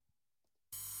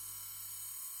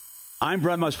I'm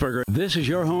Brent Musburger. This is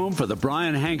your home for the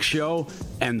Bryan Hanks Show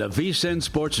and the VSiN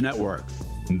Sports Network.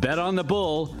 Bet on the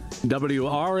Bull,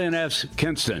 WRNF's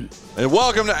Kinston. And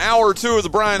welcome to Hour 2 of the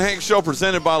Bryan Hanks Show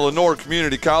presented by Lenore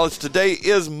Community College. Today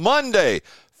is Monday,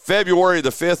 February the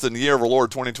 5th in the year of our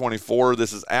Lord 2024.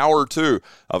 This is Hour 2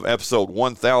 of episode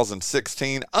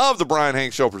 1016 of the Bryan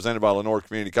Hanks Show presented by Lenore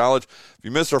Community College. If you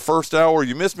missed our first hour,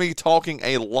 you missed me talking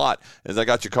a lot as I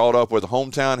got you caught up with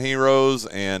hometown heroes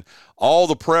and all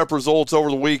the prep results over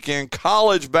the weekend,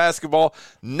 college basketball,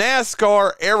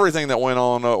 NASCAR, everything that went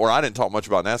on. Or I didn't talk much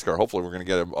about NASCAR. Hopefully we're going to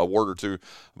get a word or two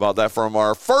about that from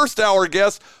our first hour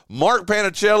guest, Mark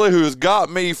Panichelli, who's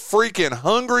got me freaking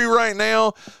hungry right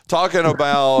now, talking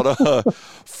about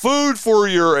food for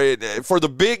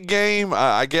the big game.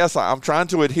 I guess I'm trying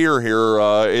to adhere here.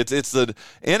 It's the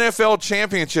NFL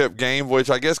championship game,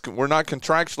 which I guess we're not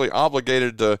contractually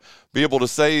obligated to be able to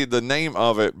say the name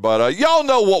of it, but y'all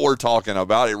know what we're talking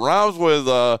about. It rhymes with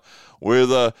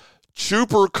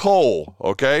Chuper Cole.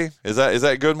 Okay, is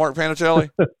that good, Mark Panichelli?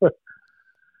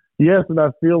 Yes, and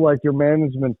I feel like your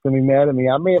management's going to be mad at me.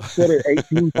 I may have said it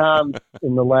 18 times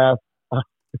in the last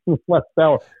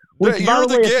hour. Which, you're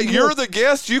the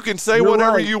guest. You can say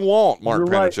whatever you want, Mark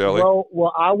Panichelli. Right.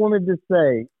 Well, I wanted to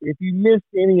say, if you missed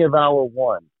any of Hour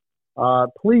 1,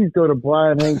 please go to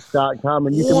BryanHanks.com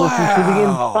and you can listen to the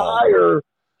entire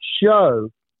show.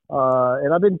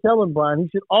 And I've been telling Bryan, he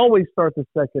should always start the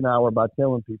second hour by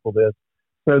telling people this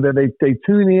so that they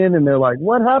tune in and they're like,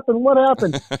 what happened? What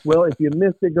happened? Well, if you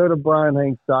missed it, go to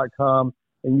BryanHanks.com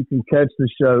and you can catch the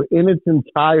show in its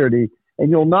entirety. And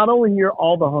you'll not only hear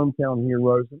all the hometown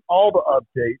heroes and all the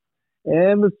updates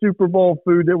and the Super Bowl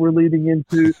food that we're leading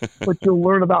into, but you'll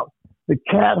learn about the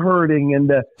cat herding and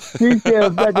the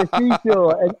seashells at the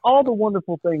seashore and all the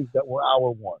wonderful things that were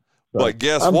Hour 1. So, but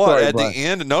guess what? Sorry, at Bryan. The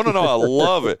end, no, I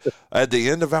love it. At the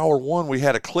end of Hour 1, we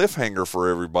had a cliffhanger for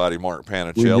everybody, Mark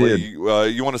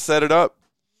Panichelli. You want to set it up?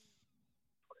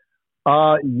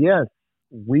 Yes.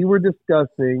 We were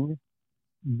discussing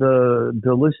the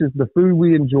food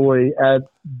we enjoy at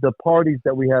the parties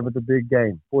that we have at the big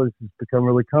game. Boy, this has become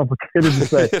really complicated to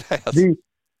say.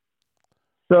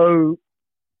 So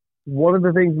one of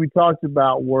the things we talked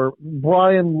about were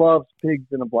Bryan loves pigs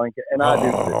in a blanket, and I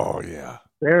do too. Oh, yeah.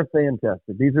 They're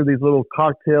fantastic. These are these little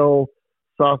cocktail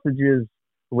sausages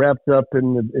wrapped up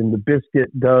in the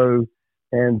biscuit dough,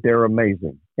 and they're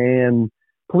amazing. And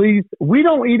please, we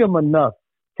don't eat them enough.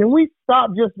 Can we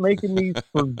stop just making these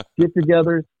for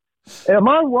get-togethers? Am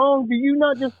I wrong?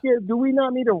 Do we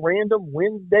not need a random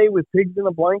Wednesday with pigs in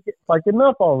a blanket? Like,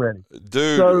 enough already.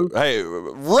 Dude, hey,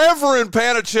 Reverend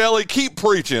Panichelli, keep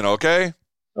preaching, okay?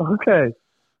 Okay.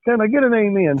 Can I get an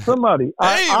amen? Somebody.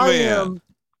 Amen.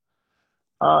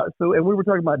 And we were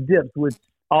talking about dips, which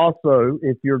also,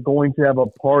 if you're going to have a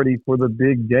party for the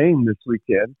big game this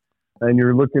weekend, and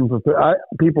you're looking for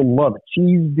people love it.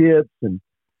 Cheese dips and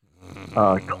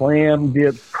clam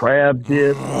dips, crab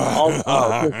dips,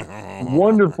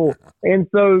 wonderful. And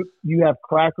so you have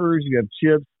crackers, you have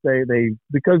chips. They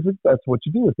because that's what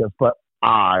you do with this. But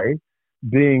I,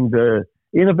 being the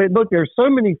innovative, look, there's so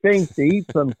many things to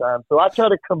eat sometimes. So I try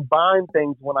to combine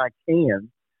things when I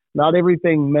can. Not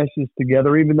everything meshes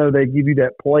together, even though they give you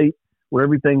that plate where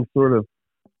everything sort of,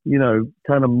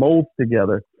 kind of molds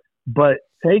together. But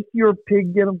take your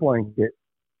pig in a blanket,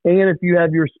 and if you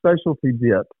have your specialty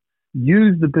dip,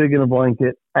 use the pig in a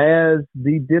blanket as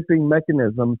the dipping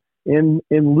mechanism in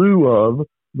lieu of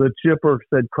the chipper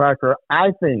said cracker.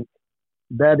 I think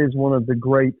that is one of the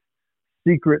great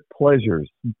secret pleasures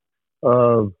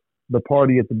of the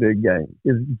party at the big game.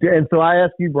 And so I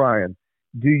ask you, Bryan,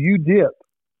 do you dip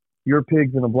your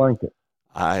pigs in a blanket?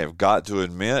 I have got to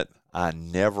admit, I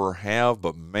never have,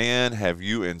 but man, have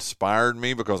you inspired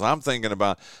me, because I'm thinking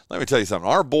about, let me tell you something.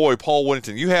 Our boy, Paul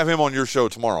Whittington, you have him on your show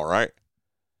tomorrow, right?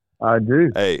 I do.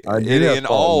 Hey, in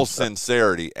all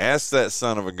sincerity, ask that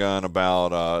son of a gun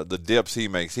about the dips he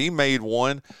makes. He made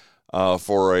one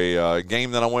for a game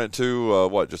that I went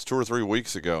to, just 2 or 3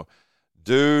 weeks ago.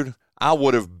 Dude, I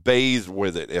would have bathed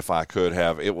with it if I could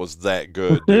have. It was that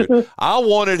good, dude. I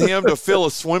wanted him to fill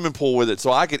a swimming pool with it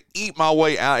so I could eat my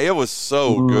way out. It was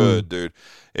so good, dude.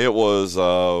 It was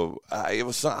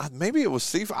maybe it was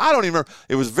seafood. I don't even remember.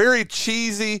 It was very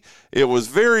cheesy. It was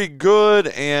very good,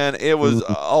 and it was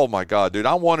oh my God, dude!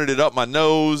 I wanted it up my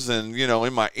nose and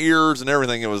in my ears and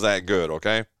everything. It was that good.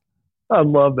 Okay. I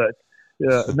love that.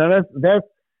 Yeah. No,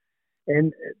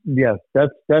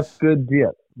 that's good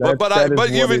dip.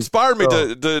 But you've inspired me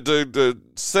to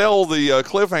sell the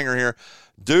cliffhanger here,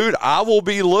 dude. I will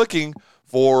be looking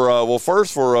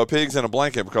First for pigs in a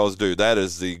blanket because, dude, that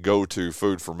is the go-to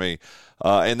food for me.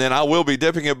 And then I will be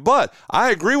dipping it. But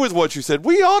I agree with what you said.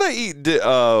 We ought to eat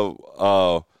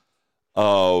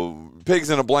pigs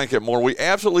in a blanket more. We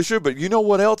absolutely should. But you know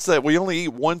what else that we only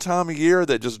eat one time a year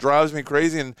that just drives me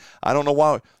crazy, and I don't know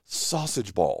why?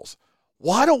 Sausage balls.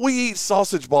 Why don't we eat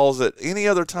sausage balls at any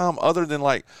other time other than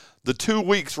like the 2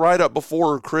 weeks right up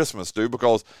before Christmas, dude?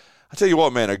 Because I tell you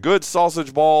what, man, a good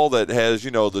sausage ball that has,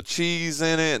 the cheese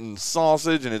in it and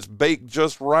sausage and it's baked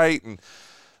just right. And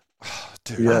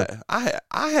dude, yeah.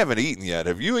 I haven't eaten yet.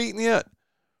 Have you eaten yet?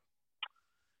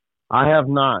 I have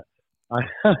not. I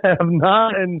have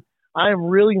not, and I am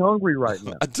really hungry right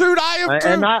now. Dude, I am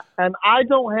too. And I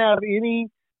don't have any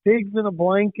pigs in a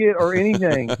blanket or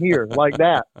anything here like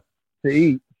that to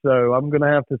eat. So I'm going to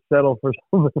have to settle for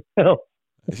something else.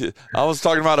 I was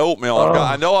talking about oatmeal.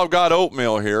 I know I've got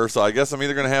oatmeal here, so I guess I'm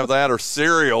either going to have that or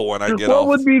cereal when I get off. What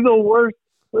would be the worst?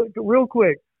 Real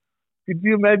quick, could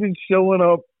you imagine showing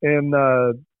up and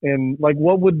like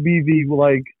what would be the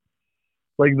like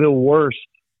the worst?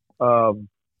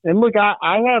 And look,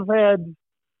 I have had,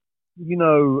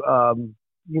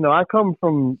 I come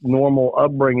from normal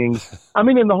upbringing. I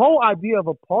mean, and the whole idea of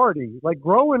a party, like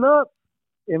growing up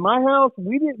in my house,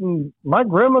 my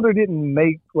grandmother didn't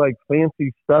make like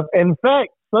fancy stuff. In fact,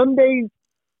 Sundays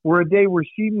were a day where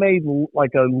she made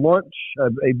like a lunch,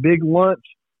 a big lunch,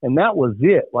 and that was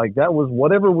it. Like that was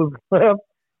whatever was left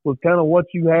was kind of what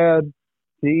you had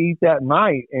to eat that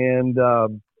night. And,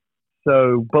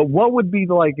 but what would be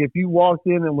like if you walked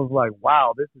in and was like,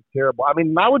 wow, this is terrible? I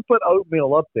mean, I would put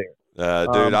oatmeal up there.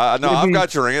 Dude, I've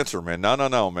got your answer, man.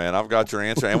 No, man. I've got your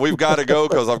answer. And we've got to go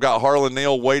because I've got Harlon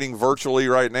Neal waiting virtually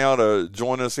right now to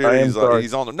join us here.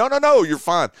 He's on the – no, you're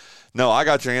fine. No, I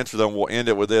got your answer, though, and we'll end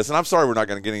it with this. And I'm sorry we're not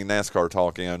going to get any NASCAR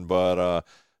talk in, but,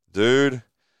 dude,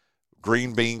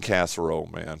 green bean casserole,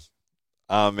 man.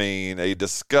 I mean, a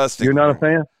disgusting – You're not a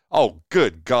fan? Oh,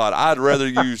 good God. I'd rather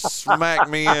you smack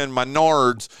me in my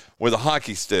nards with a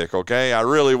hockey stick, okay? I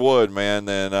really would, man.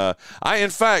 And in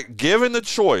fact, given the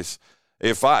choice,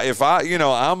 if I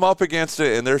I'm up against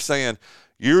it and they're saying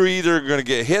you're either going to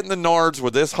get hit in the nards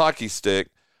with this hockey stick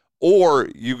or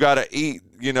you got to eat,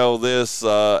 this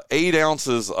 8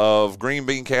 ounces of green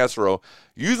bean casserole,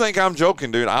 you think I'm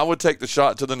joking, dude? I would take the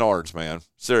shot to the nards, man.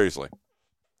 Seriously.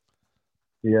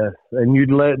 Yes, and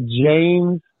you'd let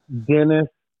James Dennis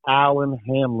Allen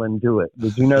Hamlin do it.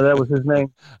 Did you know that was his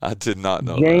name? I did not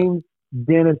know James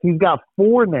Dennis. He's got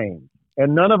 4 names,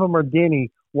 and none of them are Denny.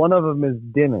 One of them is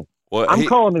Dennis. Well, I'm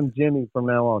calling him Jimmy from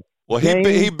now on. Well,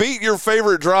 he beat your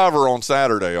favorite driver on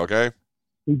Saturday, okay?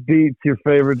 He beats your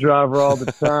favorite driver all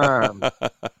the time.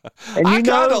 And I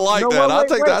kind of like that.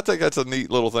 I think that's a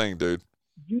neat little thing, dude.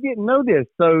 You didn't know this.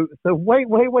 So wait.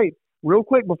 Real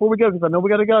quick before we go, because I know we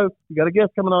got to go. You got a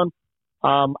guest coming on.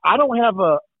 I don't have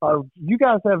you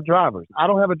guys have drivers. I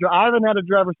don't have I haven't had a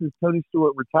driver since Tony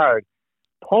Stewart retired.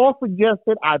 Paul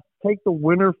suggested I take the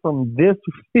winner from this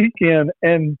weekend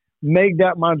and make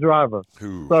that my driver.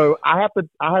 Ooh. So I have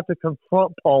to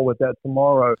confront Paul with that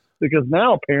tomorrow because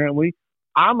now apparently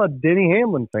I'm a Denny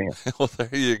Hamlin fan. Well, there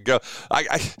you go.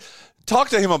 I talk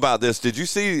to him about this. Did you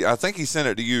see? I think he sent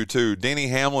it to you too. Denny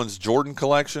Hamlin's Jordan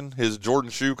collection, his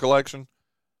Jordan shoe collection.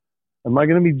 Am I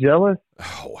going to be jealous?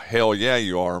 Oh, hell yeah,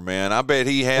 you are, man. I bet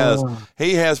he has.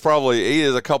 He has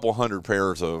a couple hundred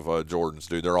pairs of Jordans,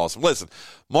 dude. They're awesome. Listen,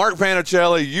 Mark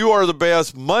Panichelli, you are the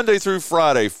best. Monday through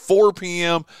Friday, 4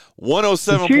 p.m.,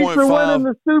 107.5. The Chiefs are winning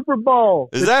the Super Bowl.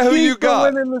 Is that who you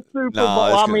got? Winning the Super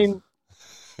Bowl.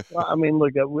 I mean,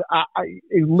 look, I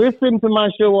listen to my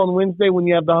show on Wednesday when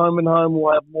you have the Home and Home.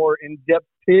 We'll have more in-depth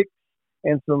picks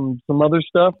and some other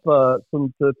stuff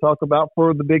to talk about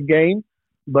for the big game.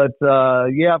 But,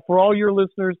 for all your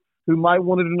listeners who might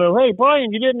wanted to know, hey,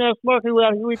 Bryan, you didn't ask Mark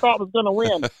who he thought was going to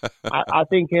win. I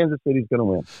think Kansas City's going to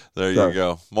win. There you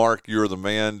go. Mark, you're the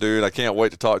man, dude. I can't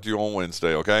wait to talk to you on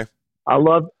Wednesday, okay? I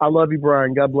love you,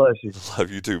 Bryan. God bless you. Love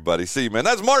you too, buddy. See you, man.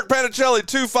 That's Mark Panichelli,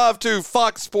 252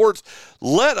 Fox Sports.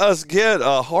 Let us get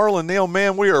Harlon Neal.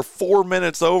 Man, we are 4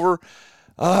 minutes over.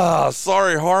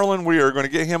 Sorry, Harlon. We are going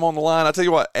to get him on the line. I tell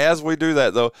you what, as we do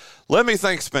that, though, let me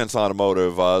thank Spence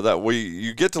Automotive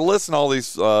you get to listen to all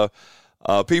these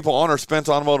people on our Spence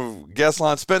Automotive guest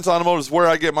line. Spence Automotive is where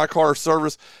I get my car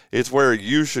service. It's where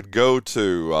you should go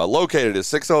to. Located at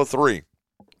 603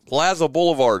 Plaza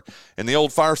Boulevard in the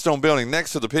old Firestone building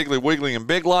next to the Piggly Wiggly and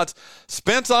Big Lots.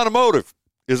 Spence Automotive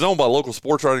is owned by local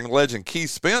sports writing legend Keith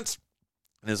Spence.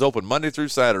 and is open Monday through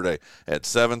Saturday at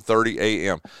 7:30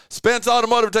 a.m. Spence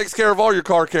Automotive takes care of all your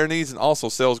car care needs and also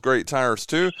sells great tires,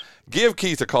 too. Give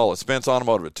Keith a call at Spence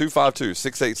Automotive at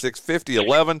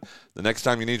 252-686-5011. The next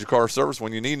time you need your car service,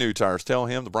 when you need new tires, tell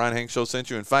him the Bryan Hanks Show sent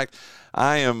you. In fact,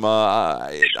 I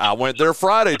went there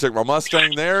Friday, took my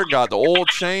Mustang there, got the oil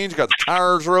change, got the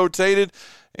tires rotated,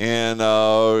 and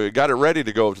got it ready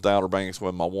to go to the Outer Banks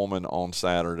with my woman on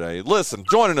Saturday. Listen,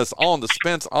 joining us on the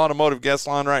Spence Automotive guest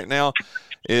line right now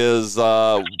is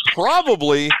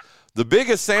probably the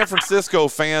biggest San Francisco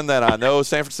fan that I know,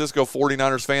 San Francisco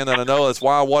 49ers fan that I know. That's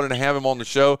why I wanted to have him on the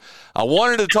show. I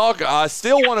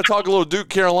still want to talk a little Duke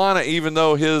Carolina, even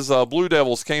though his Blue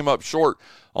Devils came up short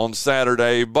on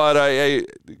Saturday. But a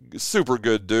super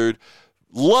good dude.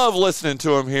 Love listening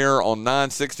to him here on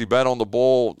 960 Bet on the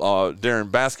Bull during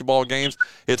basketball games.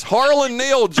 It's Harlon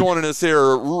Neal joining us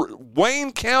here,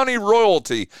 Wayne County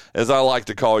royalty, as I like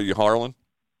to call you, Harlon.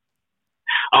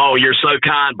 Oh, you're so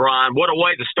kind, Bryan. What a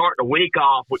way to start the week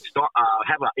off.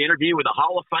 Have an interview with a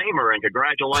Hall of Famer, and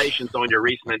congratulations on your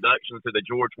recent induction to the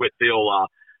George Whitfield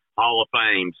Hall of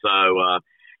Fame. So,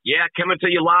 coming to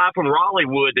you live from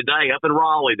Raleighwood today, up in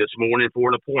Raleigh this morning for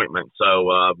an appointment.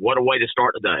 So what a way to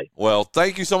start the day. Well,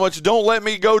 thank you so much. Don't let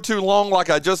me go too long like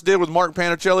I just did with Mark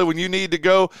Panichelli. When you need to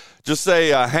go, just say,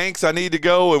 Hanks, I need to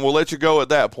go, and we'll let you go at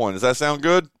that point. Does that sound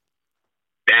good?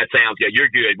 That sounds good. You're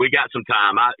good. We got some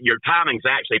time. Your timing's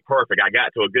actually perfect. I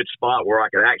got to a good spot where I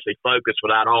could actually focus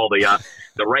without all the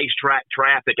racetrack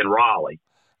traffic in Raleigh.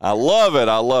 I love it.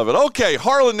 Okay,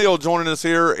 Harlon Neal joining us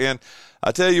here, and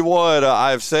I tell you what,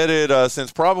 I've said it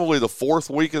since probably the fourth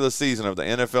week of the season of the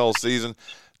NFL season.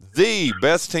 The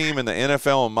best team in the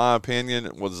NFL, in my opinion,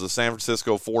 was the San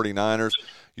Francisco 49ers.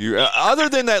 Other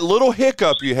than that little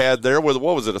hiccup you had there with,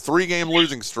 what was it, a 3-game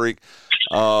losing streak,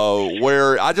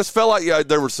 where I just felt like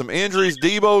there were some injuries.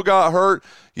 Debo got hurt.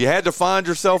 You had to find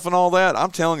yourself and all that.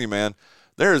 I'm telling you, man,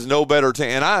 there is no better team.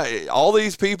 And all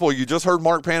these people, you just heard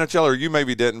Mark Panichelli, or you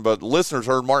maybe didn't, but listeners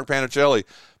heard Mark Panichelli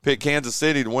pick Kansas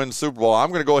City to win the Super Bowl. I'm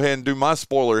going to go ahead and do my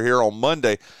spoiler here on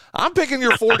Monday. I'm picking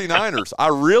your 49ers. I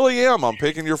really am. I'm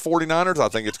picking your 49ers. I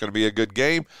think it's going to be a good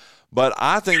game. But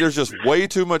I think there's just way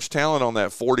too much talent on that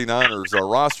 49ers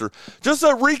roster. Just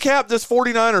recap this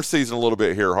 49ers season a little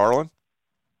bit here, Harlon.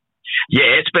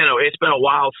 Yeah, it's been a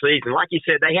wild season. Like you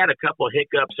said, they had a couple of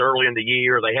hiccups early in the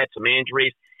year. They had some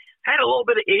injuries. Had a little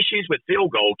bit of issues with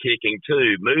field goal kicking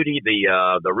too. Moody,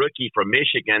 the rookie from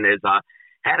Michigan,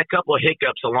 had a couple of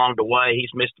hiccups along the way.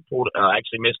 He's missed a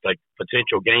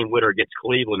potential game winner against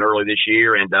Cleveland early this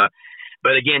year.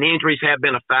 But again, injuries have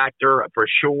been a factor for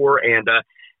sure. And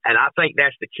I think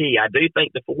that's the key. I do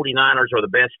think the 49ers are the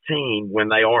best team when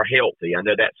they are healthy. I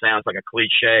know that sounds like a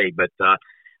cliche, but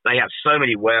they have so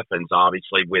many weapons,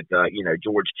 obviously, with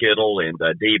George Kittle and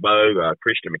Debo,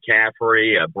 Christian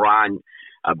McCaffrey, Brandon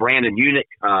Unick.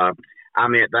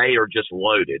 They are just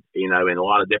loaded, in a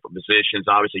lot of different positions.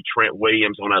 Obviously, Trent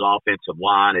Williams on that offensive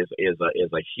line is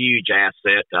a huge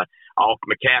asset. All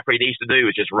McCaffrey needs to do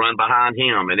is just run behind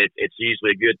him, and it's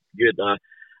usually a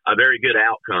very good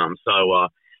outcome. So,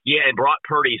 and Brock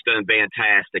Purdy's done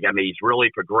fantastic. I mean, he's really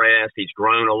progressed. He's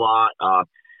grown a lot. I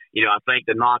think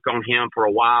the knock on him for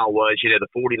a while was, the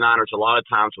 49ers a lot of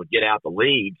times would get out the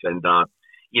leads, and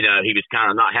he was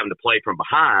kind of not having to play from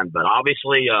behind. But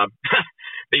obviously,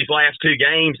 these last two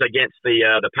games against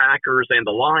the Packers and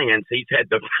the Lions, he's had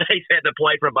to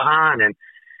play from behind, and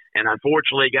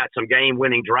unfortunately got some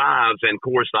game-winning drives, and of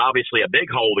course, obviously a big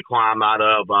hole to climb out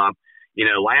of.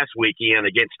 Last weekend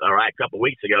a couple of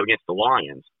weeks ago against the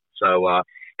Lions. So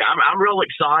I'm real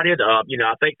excited. I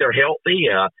think they're healthy.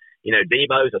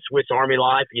 Debo's a Swiss Army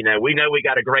knife. We know we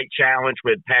got a great challenge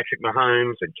with Patrick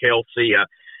Mahomes and Kelsey.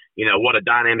 What a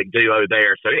dynamic duo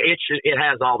there. So it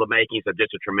has all the makings of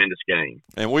just a tremendous game.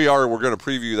 And we're going to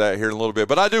preview that here in a little bit.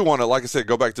 But I do want to, like I said,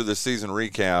 go back to this season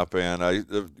recap. And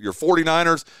your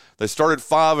 49ers, they started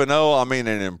 5-0. I mean,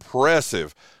 an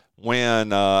impressive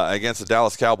win against the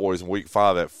Dallas Cowboys in Week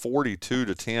 5, at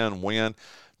 42-10 win.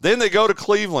 Then they go to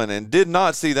Cleveland and did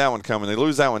not see that one coming. They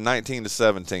lose that one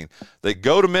 19-17. They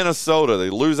go to Minnesota. They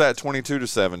lose that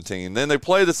 22-17. Then they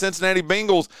play the Cincinnati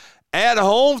Bengals at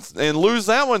home and lose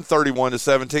that one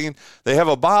 31-17. They have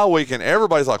a bye week, and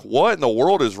everybody's like, what in the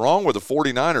world is wrong with the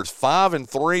 49ers?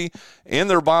 5-3 in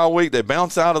their bye week. They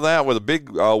bounce out of that with a big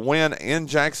win in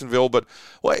Jacksonville. But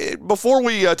before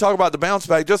we talk about the bounce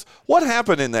back, just what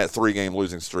happened in that 3-game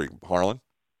losing streak, Harlon?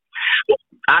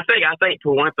 I think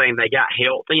for one thing, they got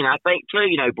healthy. And I think, too,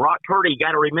 Brock Purdy, you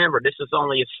got to remember, this is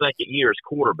only his second year as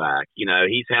quarterback.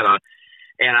 He's had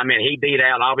And, I mean, he beat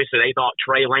out, obviously, they thought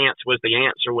Trey Lance was the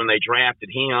answer when they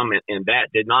drafted him, and that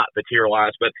did not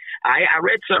materialize. But I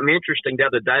read something interesting the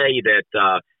other day that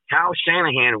Kyle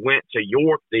Shanahan went to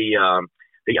York, the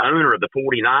owner of the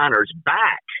 49ers,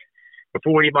 back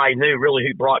before anybody knew really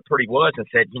who Brock Purdy was, and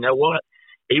said, you know what,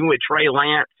 even with Trey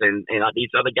Lance and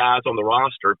these other guys on the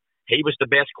roster, he was the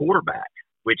best quarterback,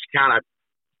 which kind of,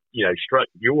 struck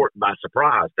York by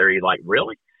surprise. They're like,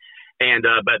 really? And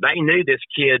but they knew this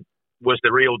kid was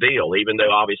the real deal, even though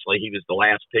obviously he was the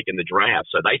last pick in the draft.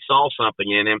 So they saw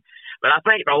something in him. But I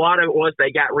think a lot of it was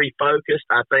they got refocused.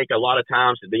 I think a lot of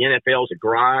times the NFL is a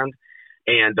grind.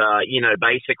 And,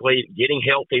 basically getting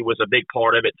healthy was a big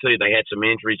part of it, too. They had some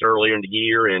injuries earlier in the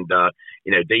year. And,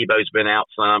 Debo's been out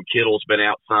some. Kittle's been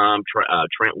out some.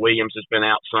 Trent Williams has been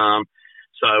out some.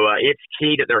 So it's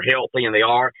key that they're healthy, and they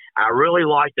are. I really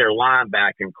like their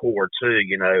linebacking core, too.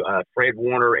 Fred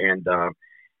Warner and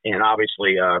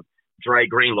obviously Dre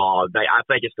Greenlaw. I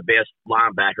think it's the best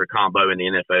linebacker combo in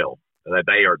the NFL.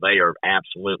 They are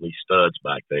absolutely studs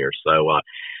back there. So,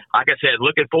 like I said,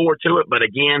 looking forward to it. But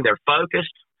again, they're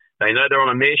focused. They know they're on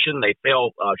a mission. They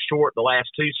fell short the last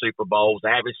two Super Bowls.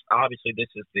 Obviously, this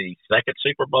is the second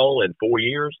Super Bowl in 4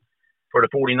 years for the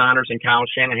 49ers and Kyle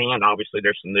Shanahan. Obviously,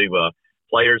 there's some new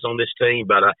players on this team,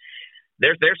 but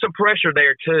there's some pressure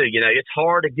there too. It's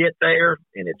hard to get there,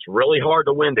 and it's really hard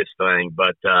to win this thing.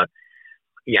 But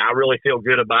yeah, I really feel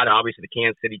good about it. Obviously, the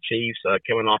Kansas City Chiefs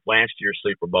coming off last year's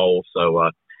Super Bowl. So,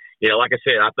 like I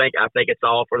said, I think it's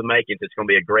all for the makings. It's going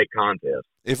to be a great contest.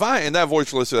 And that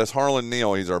voice listed, that's Harlon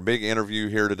Neal. He's our big interview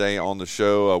here today on the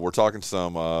show. We're talking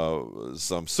some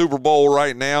Super Bowl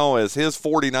right now as his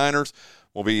 49ers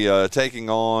will be taking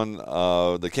on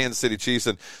the Kansas City Chiefs.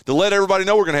 And to let everybody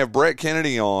know, we're going to have Brett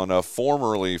Kennedy on,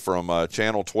 formerly from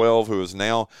Channel 12, who is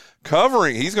now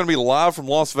covering. He's going to be live from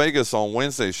Las Vegas on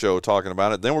Wednesday's show talking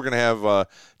about it. Then we're going to have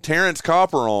Terrence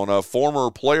Copper on, a former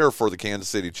player for the Kansas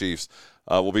City Chiefs.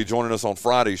 Will be joining us on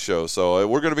Friday's show. So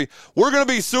we're going to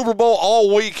be Super Bowl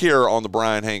all week here on the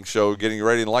Bryan Hanks Show, getting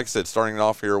ready. And like I said, starting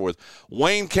off here with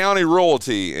Wayne County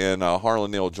Royalty and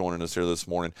Harlon Neal joining us here this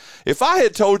morning. If I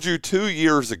had told you 2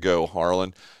 years ago,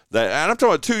 Harlon, and I'm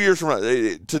talking about 2 years from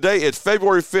today, it's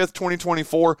February 5th,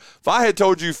 2024. If I had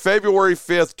told you February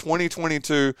 5th,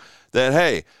 2022, that,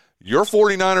 hey, your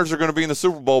 49ers are going to be in the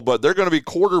Super Bowl, but they're going to be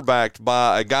quarterbacked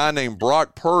by a guy named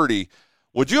Brock Purdy,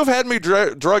 would you have had me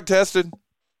drug tested?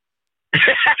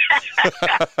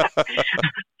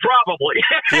 Probably.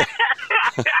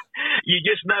 You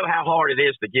just know how hard it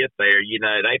is to get there.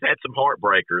 They've had some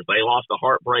heartbreakers. They lost a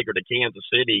heartbreaker to Kansas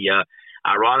City.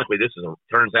 Ironically, this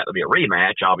turns out to be a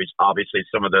rematch. Obviously,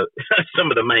 some of the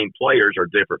main players are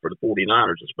different for the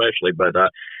 49ers, especially. But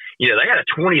they had a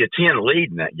 20-10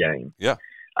 lead in that game. Yeah.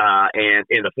 And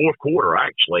in the fourth quarter,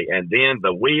 actually. And then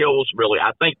the wheels really,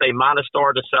 I think they might have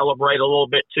started to celebrate a little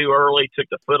bit too early, took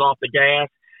the foot off the gas.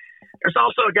 There's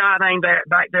also a guy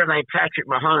back there named Patrick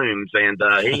Mahomes, and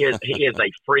he is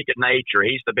a freak of nature.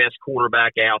 He's the best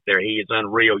quarterback out there. He is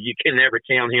unreal. You can never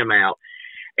count him out.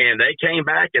 And they came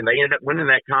back, and they ended up winning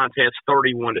that contest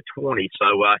 31-20.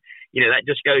 So, that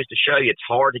just goes to show you it's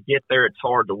hard to get there. It's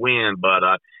hard to win. But,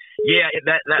 that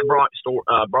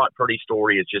Brock Purdy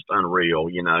story is just unreal.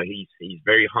 He's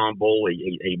very humble.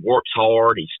 He works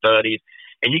hard. He studies.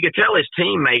 And you can tell his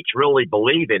teammates really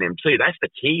believe in him, too. That's the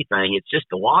key thing. It's just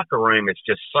the locker room. It's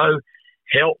just so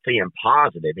healthy and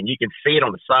positive. And you can see it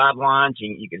on the sidelines.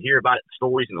 You can hear about it,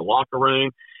 stories in the locker room.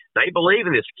 They believe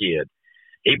in this kid.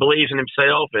 He believes in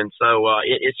himself. And so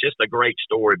it's just a great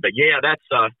story. But, yeah, that's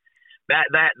an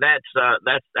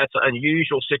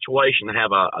unusual situation to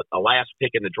have a last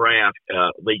pick in the draft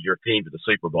lead your team to the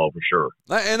Super Bowl for sure.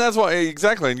 And that's why,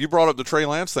 exactly. And you brought up the Trey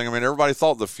Lance thing. I mean, everybody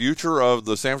thought the future of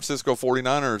the San Francisco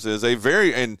 49ers is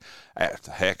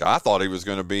heck, I thought he was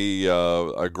going to be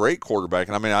a great quarterback.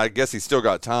 And I mean, I guess he's still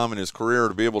got time in his career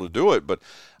to be able to do it, but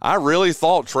I really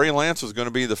thought Trey Lance was going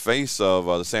to be the face of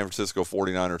the San Francisco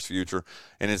 49ers future.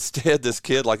 And instead, this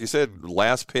kid, like you said,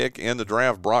 last pick in the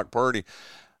draft, Brock Purdy.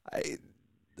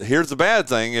 Here's the bad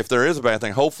thing, if there is a bad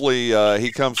thing. Hopefully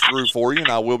he comes through for you, and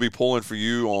I will be pulling for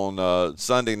you on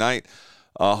Sunday night,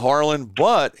 Harlon.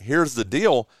 But here's the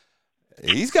deal.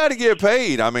 He's got to get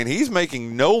paid. I mean, he's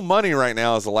making no money right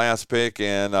now as the last pick,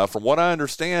 and from what I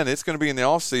understand, it's going to be in the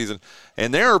offseason.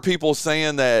 And there are people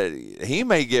saying that he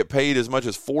may get paid as much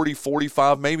as $40,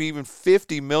 $45, maybe even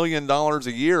 $50 million a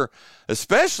year,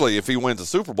 especially if he wins the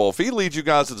Super Bowl. If he leads you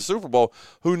guys to the Super Bowl,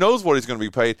 who knows what he's going to be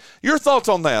paid. Your thoughts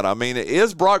on that? I mean,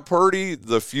 is Brock Purdy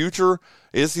the future?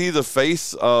 Is he the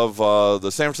face of the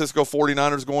San Francisco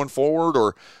 49ers going forward,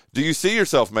 or do you see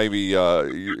yourself maybe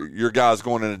your guys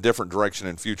going in a different direction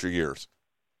in future years?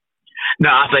 No,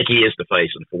 I think he is the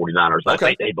face of the 49ers. I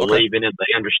think they believe in it.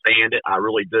 They understand it. I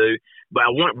really do. But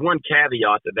I want one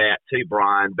caveat to that, too,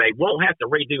 Brian. They won't have to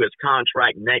redo his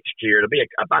contract next year. It'll be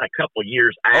about a couple of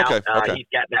years out. He's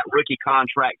got that rookie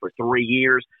contract for 3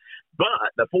 years.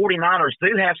 But the 49ers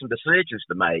do have some decisions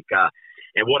to make.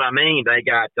 And what I mean, they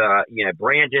got,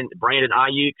 Brandon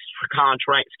Ayuk's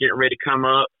contract's getting ready to come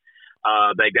up.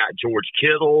 They got George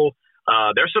Kittle.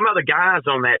 There's some other guys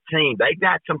on that team. They've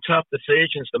got some tough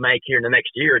decisions to make here in the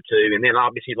next year or two. And then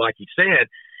obviously, like you said,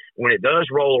 when it does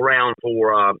roll around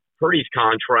for Purdy's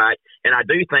contract, and I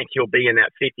do think he'll be in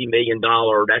that $50 million,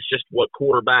 that's just what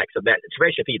quarterbacks of that,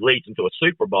 especially if he leads into a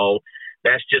Super Bowl,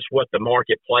 that's just what the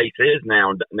marketplace is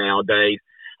nowadays.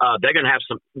 They're going to have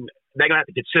to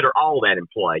consider all that in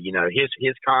play.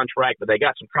 His contract, but they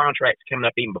got some contracts coming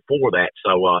up even before that.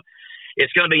 So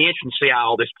it's going to be interesting to see how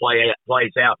all this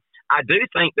plays out. I do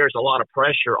think there's a lot of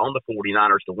pressure on the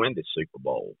 49ers to win this Super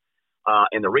Bowl.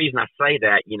 And the reason I say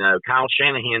that, Kyle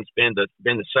Shanahan's been to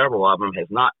several of them, has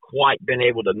not quite been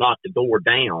able to knock the door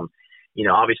down,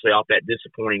 obviously off that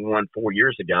disappointing one 4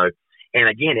 years ago. And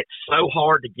again, it's so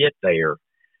hard to get there,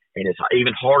 and it's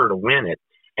even harder to win it.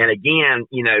 And again,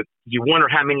 you wonder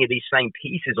how many of these same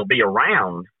pieces will be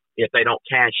around if they don't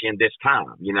cash in this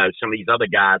time. Some of these other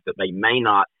guys that they may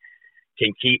not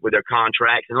can keep with their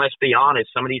contracts. And let's be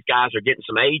honest, some of these guys are getting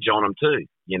some age on them too.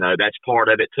 That's part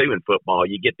of it too in football.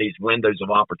 You get these windows of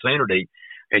opportunity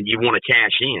and you want to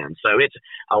cash in. So it's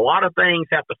a lot of things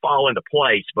have to fall into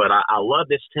place, but I love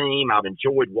this team. I've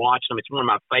enjoyed watching them. It's one of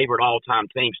my favorite all-time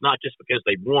teams, not just because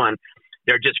they've won.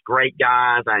 They're just great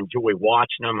guys. I enjoy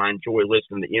watching them. I enjoy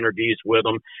listening to interviews with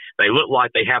them. They look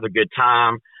like they have a good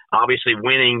time. Obviously,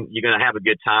 winning, you're going to have a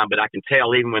good time, but I can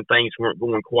tell even when things weren't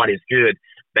going quite as good,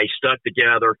 they stuck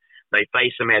together. They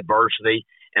faced some adversity,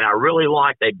 and I really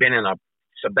like they've been in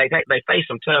they faced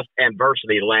some tough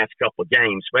adversity the last couple of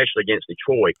games, especially against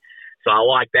Detroit. So I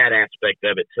like that aspect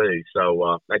of it too.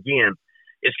 So again,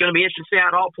 it's going to be interesting to see how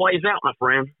it all plays out, my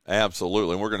friend.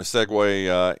 Absolutely. And we're going to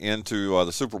segue into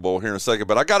the Super Bowl here in a second.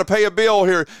 But I got to pay a bill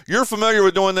here. You're familiar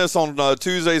with doing this on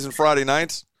Tuesdays and Friday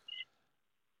nights?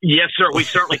 Yes, sir. We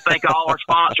certainly thank all our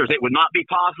sponsors. It would not be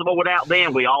possible without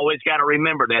them. We always got to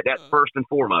remember that. That's first and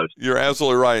foremost. You're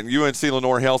absolutely right. And UNC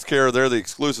Lenoir Healthcare, they're the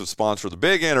exclusive sponsor of the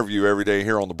big interview every day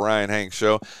here on the Bryan Hanks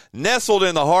Show. Nestled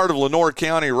in the heart of Lenoir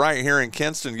County right here in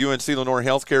Kinston, UNC Lenoir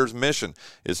Healthcare's mission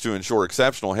is to ensure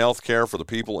exceptional health care for the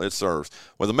people it serves.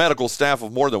 With a medical staff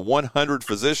of more than 100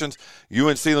 physicians,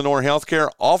 UNC Lenoir Healthcare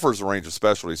offers a range of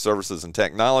specialty services and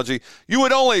technology you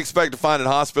would only expect to find in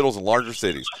hospitals in larger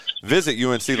cities. Visit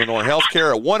UNC Lenoir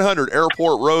Healthcare at 100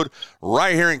 Airport Road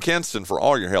right here in Kinston for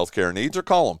all your healthcare needs, or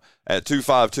call them at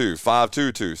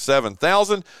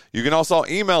 252-522-7000. You can also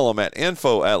email them at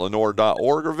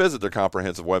info@lenore.org or visit their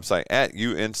comprehensive website at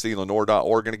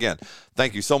unclenore.org. And again,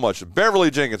 thank you so much to Beverly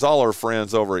Jenkins, all our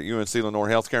friends over at UNC Lenoir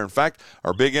Healthcare. In fact,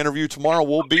 our big interview tomorrow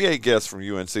will be a guest from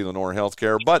UNC Lenoir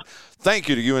Healthcare. But thank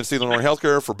you to UNC Lenoir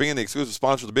Healthcare for being the exclusive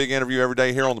sponsor of the big interview every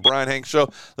day here on the Bryan Hanks Show.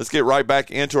 Let's get right back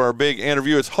into our big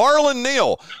interview. It's Harlon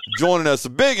Neal joining us, the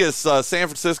biggest San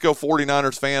Francisco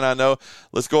 49ers fan I know.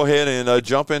 Let's go ahead and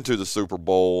jump into the Super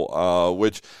Bowl,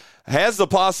 which has the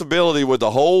possibility, with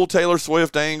the whole Taylor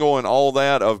Swift angle and all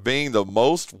that, of being the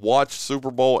most watched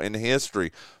Super Bowl in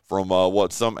history from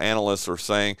what some analysts are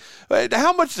saying.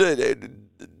 How much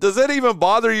does that even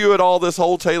bother you at all, this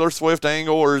whole Taylor Swift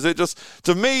angle? Or is it just,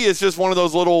 to me, it's just one of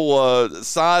those little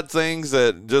side things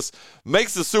that just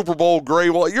makes the Super Bowl great?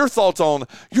 Well, your thoughts on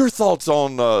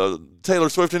Taylor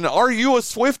Swift, and are you a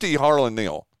Swiftie, Harlon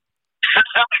Neal?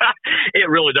 It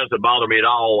really doesn't bother me at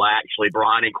all, actually,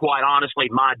 Brian. And quite honestly,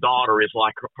 my daughter is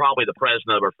like probably the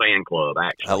president of her fan club,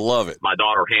 actually. I love it. My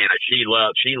daughter, Hannah, she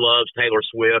loves Taylor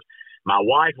Swift. My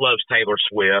wife loves Taylor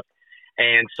Swift.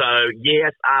 And so,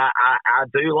 yes, I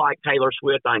do like Taylor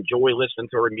Swift. I enjoy listening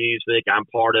to her music. I'm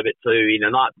part of it, too.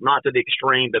 Not to the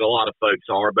extreme that a lot of folks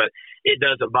are, but it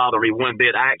doesn't bother me one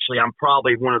bit. Actually, I'm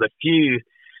probably one of the few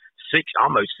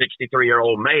almost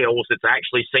 63-year-old males that's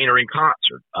actually seen her in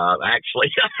concert.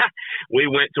 Actually, we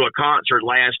went to a concert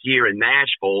last year in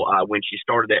Nashville when she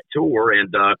started that tour,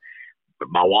 and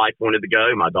my wife wanted to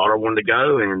go, my daughter wanted to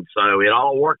go, and so it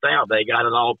all worked out. They got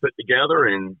it all put together,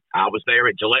 and I was there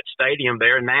at Gillette Stadium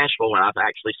there in Nashville, and I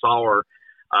actually saw her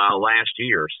last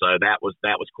year, so that was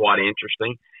quite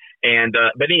interesting. And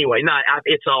but anyway, no,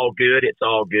 it's all good. It's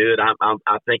all good.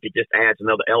 I think it just adds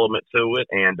another element to it,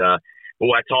 and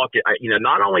boy, I talk,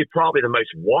 not only probably the most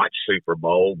watched Super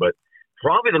Bowl, but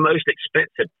probably the most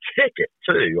expensive ticket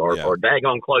too, or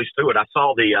daggone close to it. I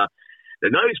saw the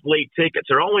nosebleed tickets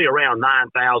are only around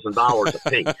 $9,000 a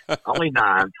piece, only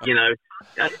 $9.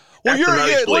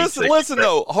 Well, listen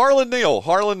though, Harlon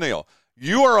Neal,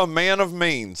 you are a man of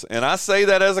means, and I say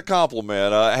that as a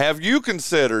compliment. Have you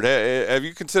considered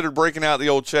breaking out the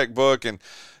old checkbook and,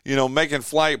 making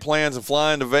flight plans and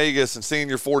flying to Vegas and seeing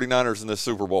your 49ers in this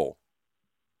Super Bowl?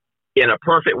 In a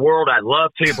perfect world, I'd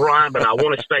love to, Bryan, but I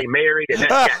want to stay married, and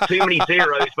that's got too many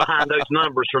zeros behind those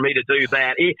numbers for me to do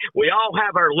that. We all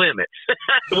have our limits.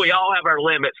 We all have our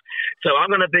limits. So I'm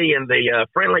going to be in the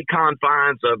friendly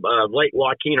confines of Lake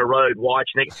Waukena Road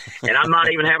watching it, and I'm not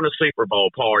even having a Super Bowl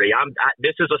party.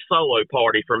 This is a solo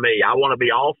party for me. I want to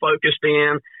be all focused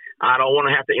in. I don't want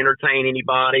to have to entertain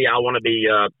anybody. I want to be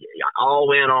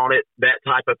all in on it, that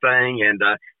type of thing, and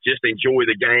just enjoy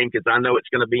the game because I know it's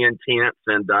going to be intense.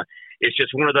 And it's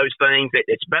just one of those things that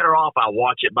it's better off I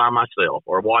watch it by myself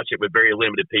or watch it with very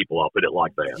limited people. I'll put it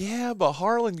like that. Yeah, but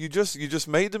Harlon, you just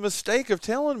made the mistake of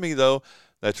telling me, though,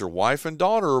 that your wife and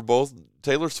daughter are both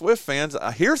Taylor Swift fans.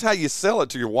 Here's how you sell it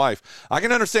to your wife. I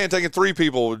can understand taking 3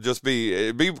 people would just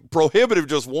be prohibitive,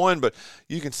 just one, but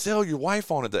you can sell your wife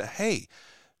on it that, hey,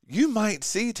 you might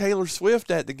see Taylor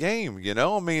Swift at the game,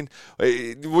 I mean,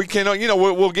 we can,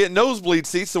 we'll get nosebleed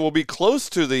seats, so we'll be close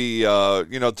to the,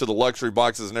 to the luxury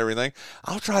boxes and everything.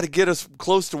 I'll try to get us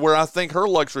close to where I think her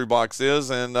luxury box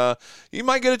is, and you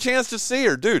might get a chance to see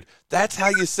her. Dude, that's how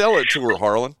you sell it to her,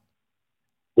 Harlon.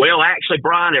 Well, actually,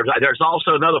 Bryan, there's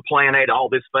also another plan A to all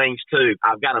these things, too.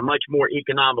 I've got a much more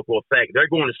economical effect. They're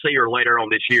going to see her later on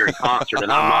this year in concert, and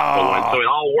I'm not going, so it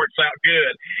all works out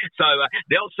good. So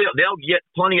they'll get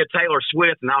plenty of Taylor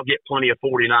Swift, and I'll get plenty of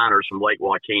 49ers from Lake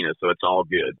Waukena, so it's all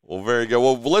good. Well, very good.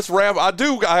 Well, let's wrap.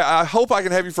 I hope I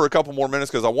can have you for a couple more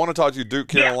minutes because I want to talk to you Duke,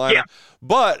 Carolina. Yeah.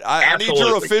 But I need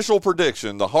your official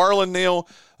prediction, the Harlon Neal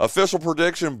official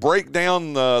prediction. Break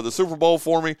down the Super Bowl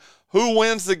for me. Who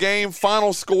wins the game,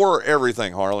 final score,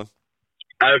 everything, Harlon?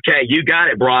 Okay, you got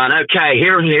it, Bryan. Okay,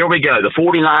 here we go. The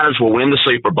 49ers will win the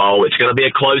Super Bowl. It's going to be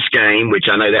a close game, which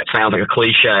I know that sounds like a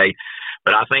cliche,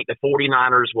 but I think the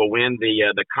 49ers will win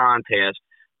the contest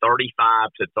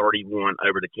 35-31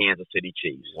 over the Kansas City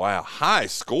Chiefs. Wow, high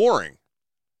scoring.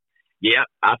 Yeah,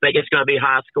 I think it's going to be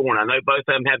high scoring. I know both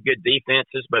of them have good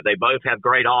defenses, but they both have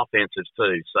great offenses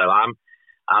too. So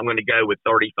I'm going to go with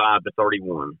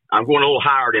 35-31. I'm going a little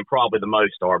higher than probably the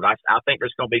most are, but I think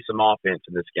there's going to be some offense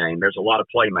in this game. There's a lot of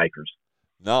playmakers.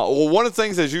 No, well, one of the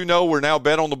things, as you know, we're now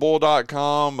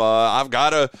betonthebull.com.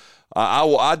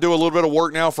 I do a little bit of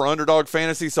work now for Underdog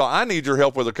Fantasy, so I need your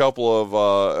help with a couple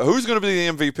of who's going to be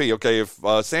the MVP. Okay, if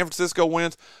San Francisco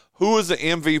wins, who is the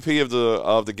MVP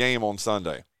of the game on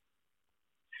Sunday?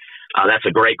 That's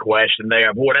a great question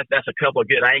there. Boy, that's a couple of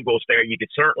good angles there. You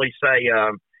could certainly say.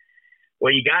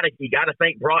 Well, you got to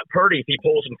think Brock Purdy if he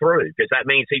pulls them through, because that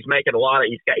means he's making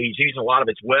he's using a lot of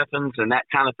his weapons and that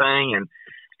kind of thing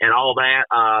and all that.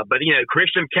 But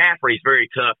Christian McCaffrey's very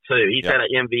tough too. He's had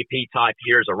an MVP type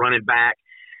year as a running back,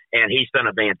 and he's done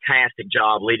a fantastic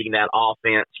job leading that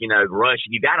offense.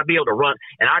 Rushing. You got to be able to run,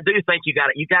 and I do think you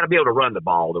got to be able to run the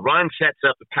ball. The run sets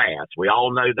up the pass. We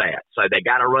all know that, so they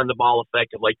got to run the ball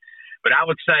effectively. But I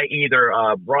would say either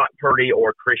Brock Purdy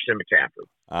or Christian McCaffrey.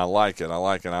 I like it.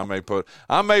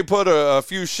 I may put a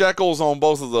few shekels on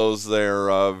both of those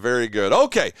there. Very good.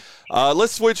 Okay,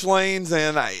 let's switch lanes.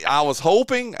 And I was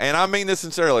hoping, and I mean this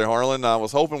sincerely, Harlon, I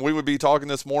was hoping we would be talking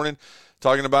this morning,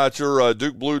 talking about your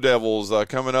Duke Blue Devils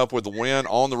coming up with the win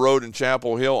on the road in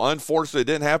Chapel Hill. Unfortunately, it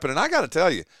didn't happen. And I got to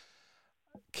tell you,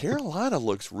 Carolina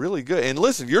looks really good. And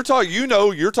listen, you're talking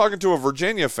to a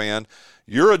Virginia fan.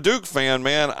 You're a Duke fan,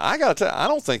 man. I got to tell you, I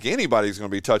don't think anybody's going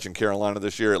to be touching Carolina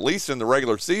this year, at least in the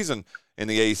regular season in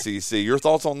the ACC. Your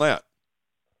thoughts on that?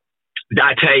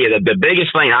 I tell you, the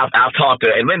biggest thing I've talked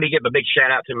to, and let me give a big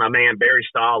shout out to my man Barry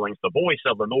Stallings, the voice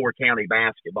of Lenore County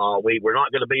basketball. We're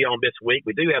not going to be on this week.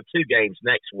 We do have 2 games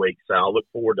next week, so I look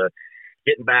forward to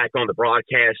getting back on the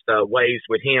broadcast waves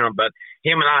with him. But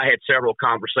him and I had several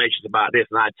conversations about this,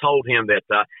 and I told him that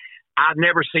I've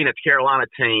never seen a Carolina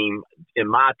team in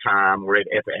my time, or if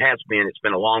it has been, it's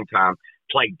been a long time,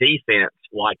 play defense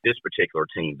like this particular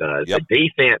team does. Yep. The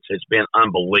defense has been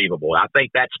unbelievable. I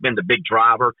think that's been the big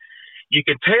driver. You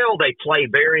can tell they play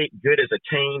very good as a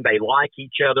team. They like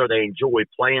each other. They enjoy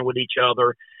playing with each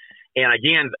other. And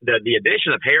again, the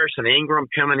addition of Harrison Ingram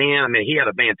coming in, I mean, he had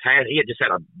just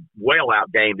had a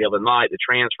well-out game the other night, the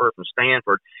transfer from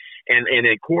Stanford. And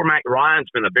then Cormac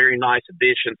Ryan's been a very nice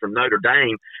addition from Notre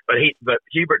Dame. But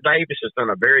Hubert Davis has done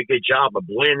a very good job of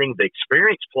blending the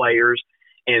experienced players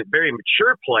and very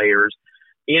mature players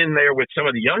in there with some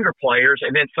of the younger players,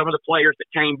 and then some of the players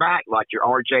that came back, like your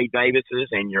R.J. Davises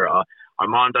and your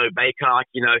Armando Baycock.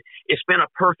 It's been a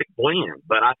perfect blend.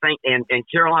 But I think, and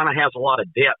Carolina has a lot of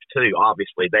depth too,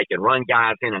 obviously. They can run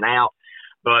guys in and out.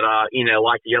 But,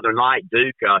 like the other night,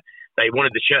 Duke, they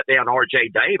wanted to shut down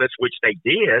R.J. Davis, which they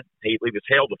did. He was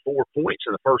held to 4 points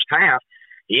in the first half.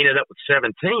 He ended up with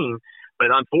 17. But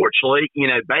unfortunately,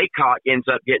 Baycock ends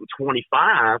up getting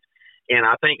 25. And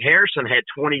I think Harrison had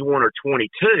 21 or 22.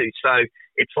 So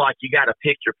it's like you got to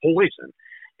pick your poison.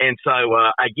 And so,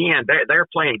 again, they're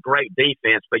playing great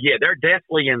defense. But, yeah, they're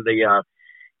definitely in the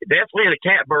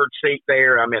catbird seat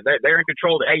there. I mean, they're in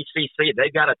control of the ACC.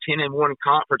 They've got a 10-1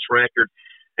 conference record.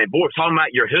 And, boy, talking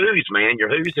about your Who's, man. Your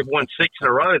Who's have won 6 in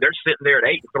a row. They're sitting there at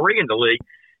 8-3 in the league.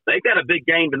 They've got a big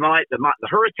game tonight. The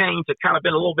Hurricanes have kind of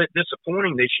been a little bit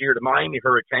disappointing this year. The Miami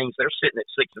Hurricanes, they're sitting at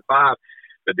 6-5.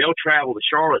 But they'll travel to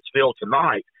Charlottesville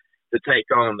tonight to take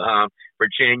on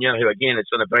Virginia, who, again, has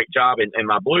done a great job. And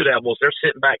my Blue Devils, they're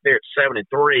sitting back there at 7-3.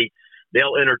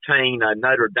 They'll entertain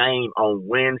Notre Dame on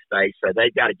Wednesday, so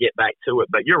they've got to get back to it.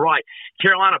 But you're right.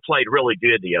 Carolina played really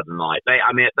good the other night.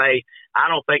 I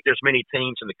don't think there's many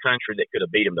teams in the country that could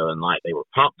have beat them the other night. They were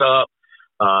pumped up.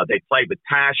 They played with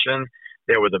passion.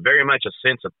 There was very much a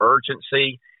sense of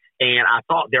urgency. And I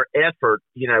thought their effort,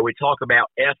 we talk about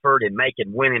effort and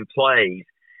making winning plays.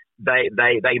 They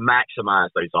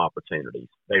maximized those opportunities.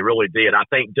 They really did. I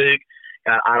think Duke,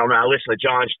 I don't know, I listened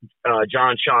to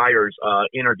John Shire's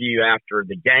interview after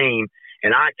the game,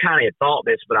 and I kind of thought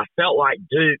this, but I felt like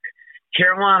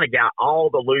Carolina got all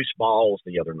the loose balls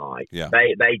the other night. Yeah.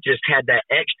 They just had that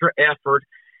extra effort,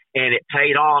 and it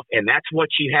paid off, and that's what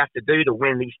you have to do to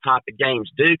win these type of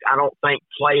games. Duke, I don't think,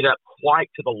 played up quite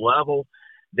to the level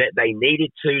that they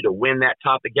needed to win that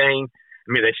type of game.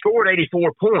 I mean, they scored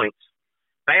 84 points.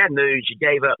 Bad news, you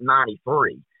gave up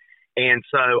 93. And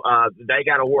so they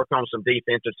got to work on some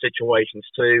defensive situations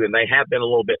too, and they have been a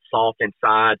little bit soft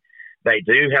inside. They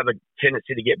do have a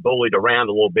tendency to get bullied around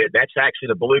a little bit. That's actually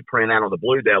the blueprint out of the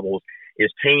Blue Devils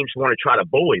is teams want to try to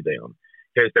bully them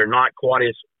because they're not quite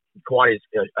as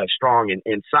strong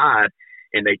inside,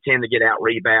 and they tend to get out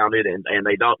rebounded, and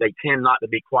they tend not to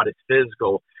be quite as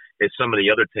physical as some of the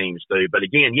other teams do. But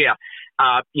again,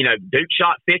 Duke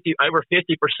shot over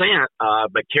 50%,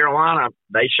 but Carolina,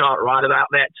 they shot right about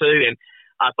that too. And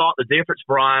I thought the difference,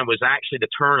 Bryan, was actually the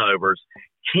turnovers.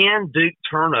 10 Duke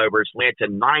turnovers led to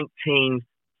 19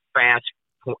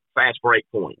 fast break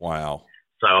points. Wow.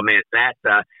 So, I mean,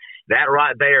 that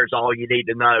right there is all you need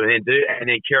to know. And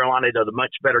then Carolina did a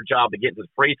much better job to get to the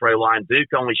free throw line. Duke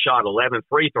only shot 11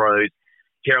 free throws.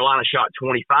 Carolina shot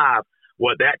 25.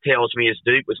 What that tells me is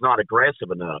Duke was not aggressive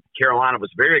enough. Carolina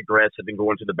was very aggressive in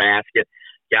going to the basket,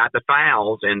 got the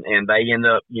fouls, and they end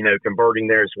up, converting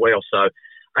there as well. So,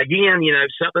 again,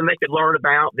 something they could learn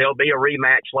about. There'll be a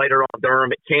rematch later on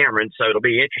Durham at Cameron, so it'll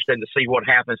be interesting to see what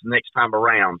happens the next time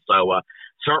around. So,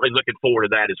 certainly looking forward to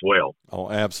that as well.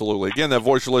 Oh, absolutely. Again, that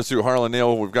voice you're listening to, Harlon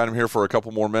Neal, we've got him here for a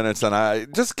couple more minutes. And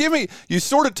you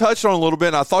sort of touched on it a little bit,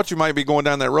 and I thought you might be going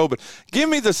down that road, but give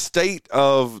me the state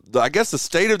of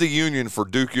the union for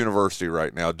Duke University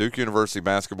right now, Duke University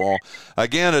basketball.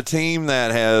 Again, a team that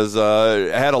has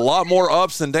had a lot more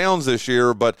ups and downs this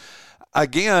year, but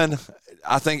again,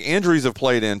 I think injuries have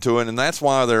played into it, and that's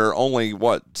why they're only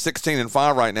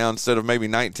 16-5 right now instead of maybe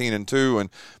 19-2, and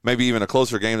maybe even a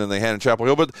closer game than they had in Chapel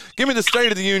Hill. But give me the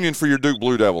state of the union for your Duke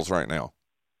Blue Devils right now.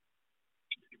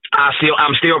 I'm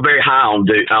still very high on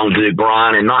Duke,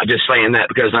 Bryan, and not just saying that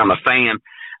because I'm a fan.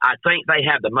 I think they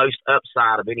have the most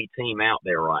upside of any team out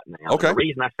there right now. Okay. The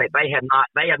reason I say they have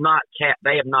not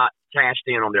cashed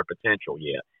in on their potential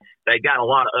yet. They've got a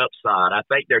lot of upside. I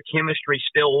think their chemistry's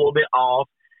still a little bit off.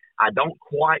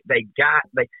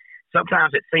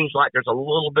 Sometimes it seems like there's a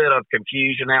little bit of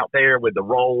confusion out there with the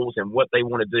roles and what they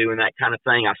want to do and that kind of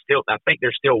thing. I think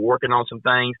they're still working on some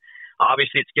things.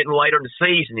 Obviously, it's getting later in the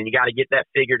season, and you got to get that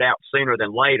figured out sooner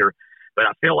than later. But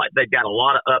I feel like they've got a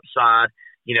lot of upside.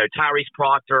 Tyrese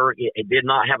Proctor, he did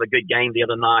not have a good game the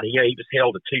other night. He was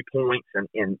held to 2 points,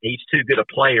 and he's too good a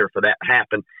player for that to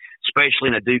happen, especially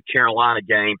in a Duke-Carolina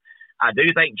game. I do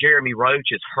think Jeremy Roach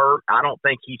is hurt. I don't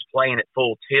think he's playing at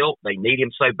full tilt. They need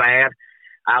him so bad.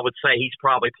 I would say he's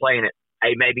probably playing at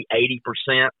maybe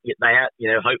 80% at that.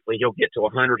 Hopefully he'll get to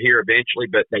 100 here eventually,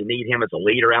 but they need him as a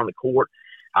leader around the court.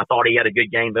 I thought he had a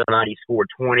good game the other night. He scored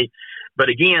 20. But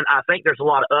again, I think there's a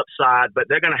lot of upside, but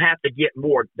they're going to have to get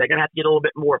more. They're going to have to get a little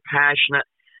bit more passionate.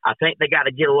 I think they got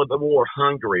to get a little bit more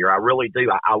hungrier. I really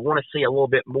do. I want to see a little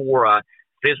bit more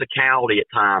physicality at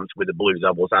times with the Blue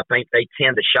Devils. I think they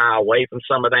tend to shy away from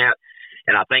some of that,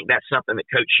 and I think that's something that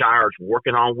Coach Shire's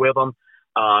working on with them.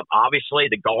 Obviously,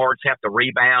 the guards have to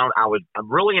rebound. I'm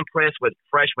really impressed with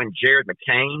freshman Jared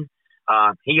McCain.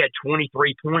 He had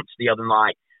 23 points the other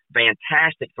night.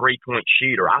 Fantastic three-point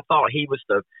shooter. I thought he was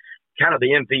the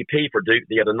MVP for Duke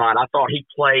the other night. I thought he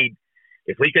played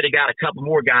if we could have got a couple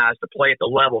more guys to play at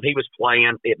the level he was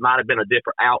playing, it might have been a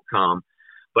different outcome.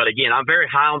 But again, I'm very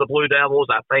high on the Blue Devils.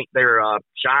 I think their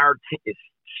Shire is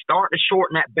starting to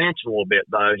shorten that bench a little bit,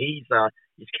 though. He's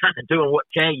kind of doing what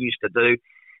Kay used to do.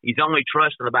 He's only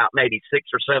trusting about maybe 6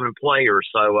 or 7 players,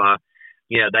 so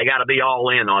they got to be all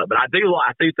in on it. But I do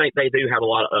think they do have a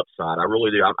lot of upside. I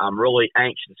really do. I'm really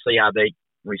anxious to see how they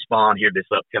respond here this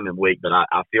upcoming week, but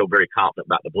I feel very confident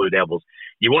about the Blue Devils.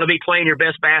 You want to be playing your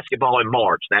best basketball in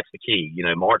March. That's the key.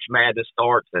 March Madness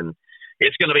starts, and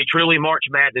it's going to be truly March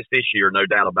Madness this year, no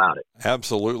doubt about it.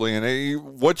 Absolutely.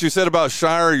 And what you said about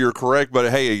Shire, you're correct, but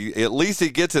hey, at least he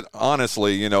gets it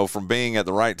honestly, from being at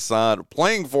the right side,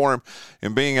 playing for him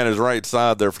and being at his right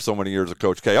side there for so many years of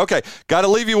Coach K. Okay, got to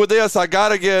leave you with this. I got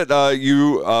to get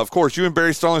you, of course, you and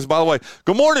Barry Stallings, by the way.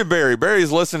 Good morning, Barry.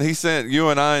 Barry's listening. He sent you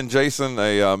and I and Jason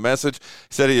a message.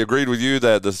 He said he agreed with you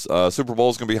that this Super Bowl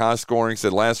is going to be high scoring. He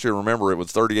said last year, remember, it was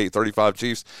 38-35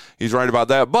 Chiefs. He's right about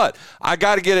that. But I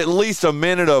got to get at least a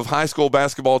minute of high school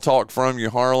basketball talk from you,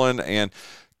 Harlon, and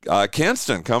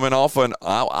Kinston coming off I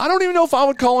don't even know if I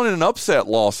would call it an upset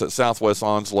loss at Southwest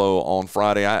Onslow on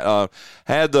Friday. I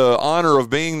had the honor of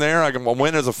being there. I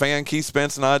went as a fan. Keith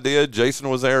Spence and I did. Jason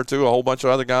was there too, a whole bunch of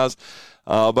other guys.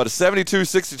 But a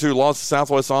 72-62 loss to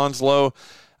Southwest Onslow.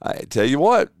 I tell you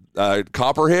what,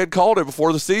 Copperhead called it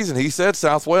before the season. He said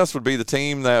Southwest would be the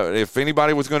team that if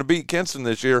anybody was going to beat Kinston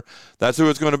this year, that's who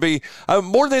it's going to be.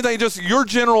 More than anything, just your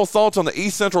general thoughts on the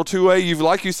East Central 2A.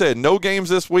 Like you said, no games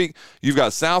this week. You've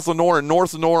got South Lenoir and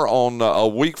North Lenoir on a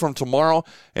week from tomorrow,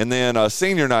 and then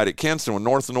senior night at Kinston when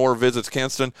North Lenoir visits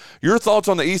Kinston. Your thoughts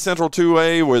on the East Central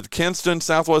 2A with Kinston,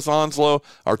 Southwest Onslow,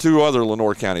 our 2 other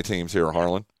Lenoir County teams here,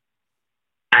 Harlon?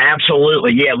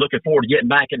 Absolutely, yeah. Looking forward to getting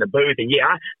back in the booth, and yeah,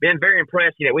 I've been very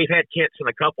impressed. We've had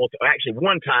Kinston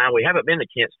one time. We haven't been to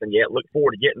Kinston yet. Look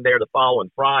forward to getting there the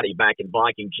following Friday back in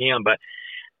Viking Gym. But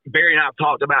Barry and I have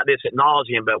talked about this at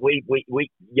nauseum. But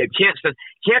Kinston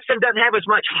doesn't have as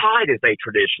much height as they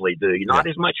traditionally do. Not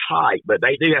as much height, but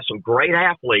they do have some great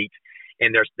athletes,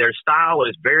 and their style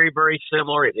is very, very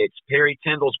similar. It's Perry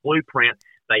Tyndall's blueprint.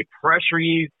 They pressure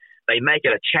you. They make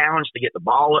it a challenge to get the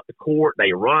ball up the court.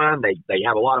 They run. They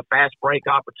have a lot of fast break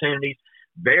opportunities.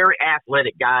 Very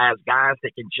athletic guys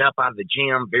that can jump out of the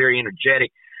gym, very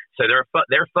energetic. So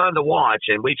they're fun to watch,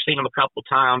 and we've seen them a couple of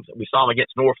times. We saw them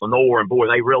against North Lenoir, and boy,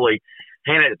 they really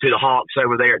handed it to the Hawks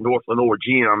over there at North Lenoir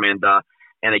Gym.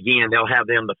 And again, they'll have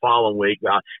them the following week.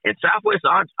 And Southwest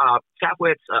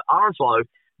Onslow,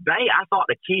 I thought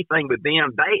the key thing with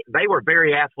them, they were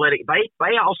very athletic.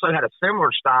 They also had a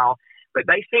similar style, but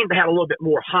they seem to have a little bit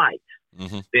more height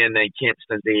than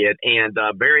Kinston did, and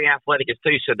very athletic as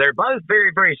too. So they're both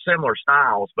very, very similar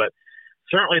styles, but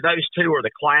certainly those two are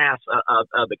the class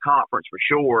of the conference for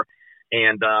sure.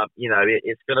 And,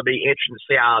 it's going to be interesting to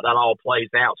see how that all plays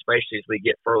out, especially as we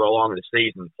get further along in the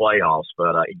season, the playoffs.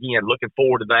 But, again, looking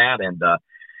forward to that, and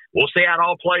we'll see how it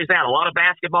all plays out. A lot of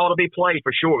basketball to be played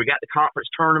for sure. We got the conference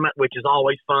tournament, which is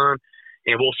always fun.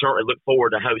 And we'll certainly look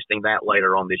forward to hosting that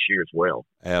later on this year as well.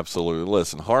 Absolutely.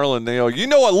 Listen, Harlon Neal, you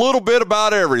know a little bit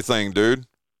about everything, dude.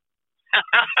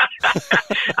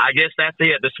 I guess that's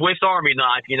it. The Swiss Army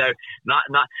knife, not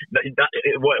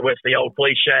what's the old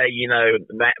cliche,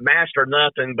 master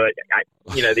nothing, but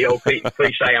the old cliche.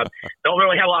 I don't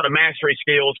really have a lot of mastery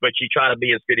skills, but you try to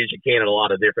be as good as you can in a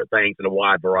lot of different things in a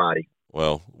wide variety.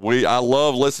 Well, I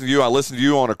love listening to you. I listened to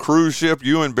you on a cruise ship,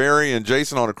 you and Barry and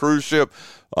Jason on a cruise ship,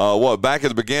 back at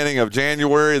the beginning of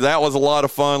January. That was a lot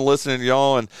of fun listening to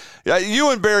y'all. And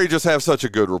you and Barry just have such a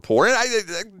good rapport.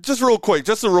 And just real quick,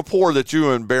 just the rapport that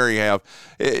you and Barry have.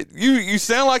 You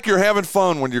sound like you're having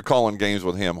fun when you're calling games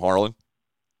with him, Harlon.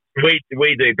 We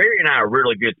do. Barry and I are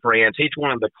really good friends. He's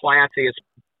one of the classiest,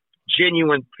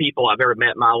 genuine people I've ever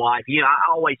met in my life.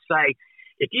 I always say,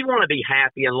 if you want to be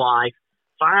happy in life,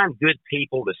 find good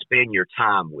people to spend your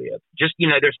time with. Just,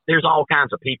 there's all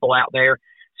kinds of people out there.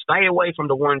 Stay away from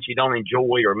the ones you don't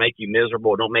enjoy or make you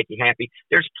miserable or don't make you happy.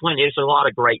 There's a lot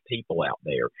of great people out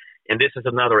there. And this is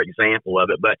another example of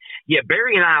it. But yeah,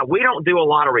 Barry and I, we don't do a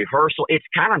lot of rehearsal. It's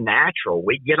kind of natural.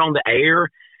 We get on the air.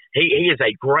 He is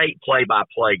a great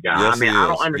play-by-play guy. Yes, I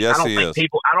don't understand. I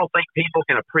don't think people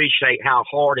can appreciate how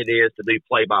hard it is to do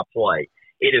play-by-play.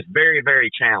 It is very, very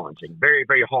challenging, very,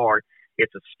 very hard.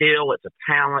 It's a skill, it's a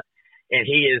talent, and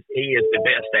he is the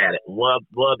best at it. Love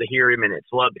to hear him, and it's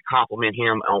love to compliment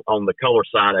him on the color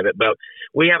side of it. But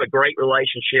we have a great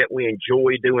relationship. We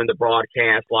enjoy doing the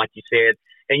broadcast, like you said.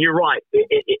 And you're right,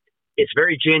 it's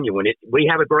very genuine. We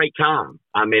have a great time.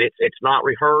 It's not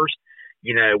rehearsed.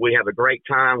 We have a great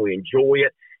time. We enjoy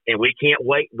it, and we can't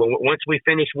wait. Once we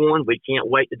finish one, we can't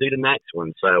wait to do the next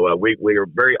one. So we are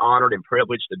very honored and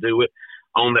privileged to do it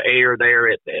on the air there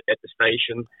at the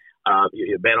station.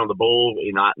 You bet on the Bull,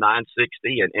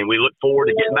 960, and we look forward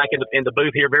to getting back in the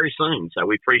booth here very soon. So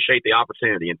we appreciate the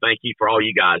opportunity, and thank you for all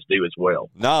you guys do as well.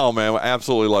 No, man, I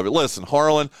absolutely love it. Listen,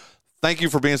 Harlon, thank you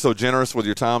for being so generous with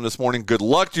your time this morning. Good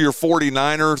luck to your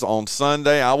 49ers on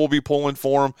Sunday. I will be pulling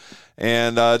for them.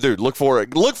 And, dude, look forward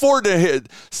to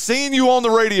seeing you on the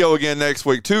radio again next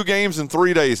week. 2 games in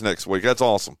 3 days next week. That's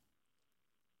awesome.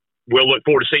 We'll look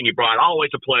forward to seeing you, Bryan.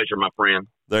 Always a pleasure, my friend.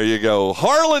 There you go.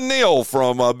 Harlon Neal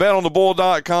from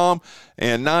betonthebull.com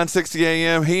and 960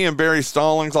 AM. He and Barry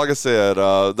Stallings, like I said,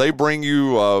 they bring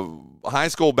you high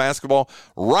school basketball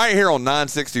right here on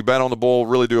 960 Bet on the Bull.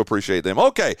 Really do appreciate them.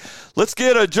 Okay, let's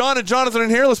get John and Jonathan in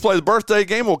here. Let's play the birthday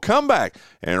game. We'll come back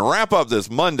and wrap up this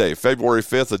Monday, February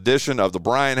 5th edition of the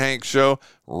Bryan Hanks Show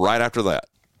right after that.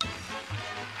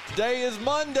 Today is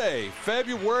Monday,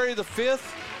 February the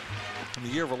 5th. In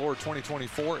the year of our Lord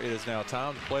 2024, it is now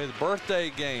time to play the birthday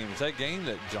games. That game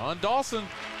that John Dawson,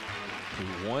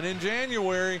 who won in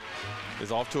January, is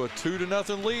off to a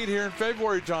 2-0 lead here in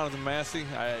February, Jonathan Massey.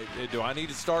 Do I need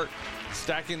to start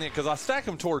stacking it? Because I stack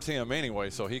them towards him anyway,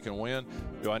 so he can win.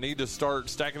 Do I need to start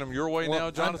stacking them your way now,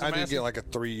 Jonathan Massey? I did get like a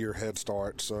 3-year head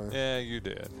start. So yeah, you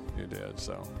did.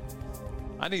 So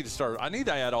I need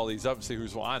to add all these up and see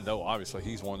who's won. I know, obviously,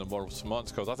 he's won the most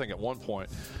months because I think at one point,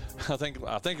 I think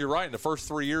you're right. In the first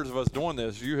 3 years of us doing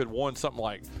this, you had won something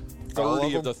like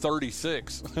 30 of the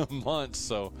 36 months.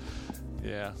 So,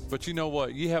 yeah. But you know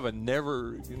what? You have a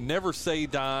never say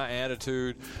die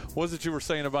attitude. What was it you were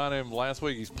saying about him last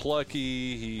week? He's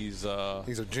plucky. He's a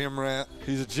gym rat.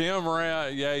 He's a gym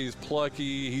rat. Yeah, he's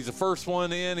plucky. He's the first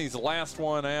one in. He's the last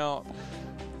one out.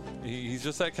 He's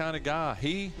just that kind of guy.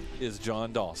 He is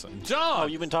John Dawson. John! Oh,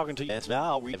 you've been talking to you.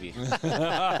 Now I'll read you.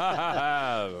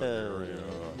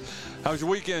 How's your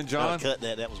weekend, John? Cut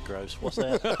that. That was gross. What's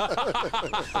that?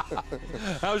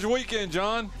 How's your weekend,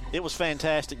 John? It was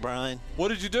fantastic, Bryan. What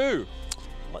did you do?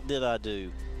 What did I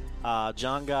do?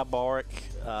 John Guy Barrick.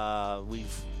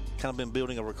 We've kind of been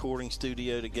building a recording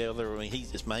studio together. I mean,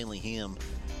 it's mainly him.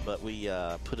 But we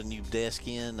put a new desk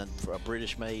in, a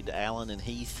British-made Allen and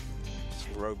Heath.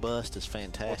 Robust, is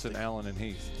fantastic. What's an Allen and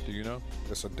Heath? Do you know?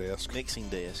 It's a desk. Mixing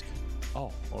desk.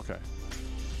 Oh, okay.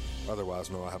 Otherwise,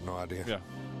 no, I have no idea. Yeah.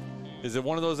 Is it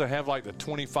one of those that have like the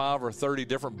 25 or 30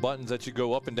 different buttons that you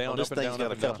go up and down, this up and down? This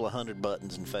thing's got a couple of hundred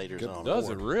buttons and faders on it. Does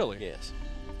it really? Yes.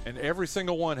 And every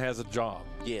single one has a job?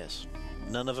 Yes.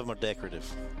 None of them are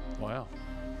decorative. Wow.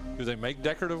 Do they make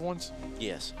decorative ones?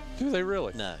 Yes. Do they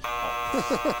really? No.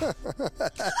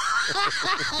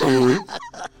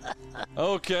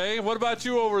 Okay. What about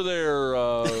you over there,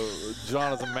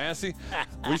 Jonathan Massey?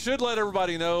 We should let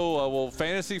everybody know,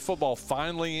 fantasy football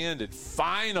finally ended.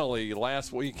 Finally,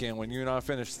 last weekend when you and I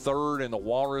finished third in the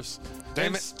Walrus.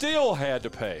 Damn it. Still had to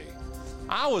pay.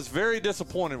 I was very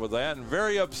disappointed with that and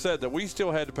very upset that we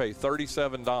still had to pay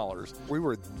 $37. We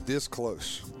were this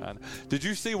close. Did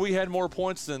you see we had more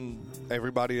points than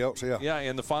everybody else? Yeah. Yeah,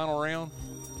 in the final round?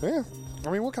 Yeah. I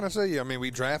mean, what can I say? I mean, we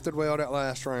drafted well that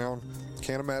last round.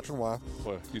 Can't imagine why.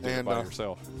 Well, you did it by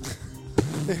yourself.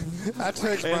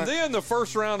 And then the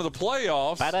first round of the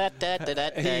playoffs,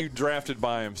 he drafted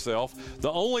by himself.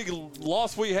 The only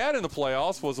loss we had in the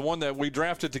playoffs was the one that we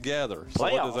drafted together. So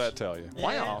what does that tell you?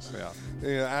 Playoffs, yeah.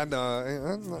 Yeah,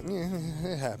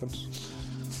 it happens.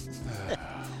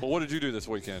 Well, what did you do this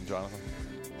weekend, Jonathan?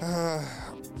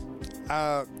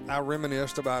 I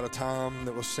reminisced about a time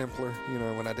that was simpler,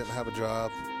 when I didn't have a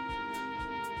job.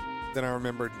 Then I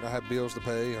remembered I had bills to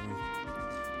pay and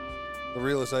the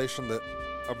realization that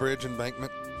a bridge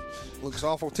embankment looks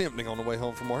awful tempting on the way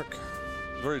home from work.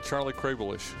 Very Charlie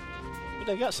Crable-ish.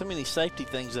 They got so many safety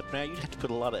things up now, you'd have to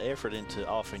put a lot of effort into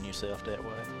offering yourself that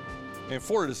way. And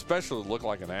for it especially to look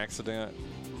like an accident.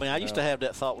 I mean, I used to have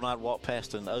that thought when I'd walk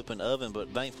past an open oven, but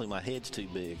thankfully my head's too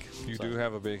big. You do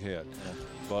have a big head. Yeah.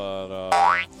 But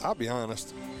I'll be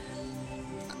honest.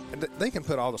 They can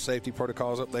put all the safety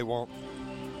protocols up they want.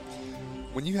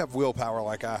 When you have willpower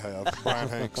like I have, Bryan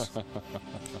Hanks.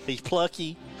 He's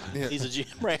plucky. Yeah. He's a gym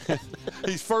rat.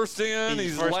 He's first in.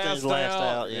 He's last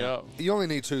out. Yeah. You only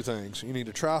need two things. You need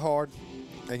to try hard,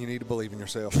 and you need to believe in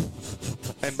yourself.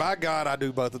 And by God, I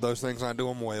do both of those things, and I do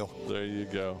them well. There you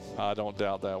go. I don't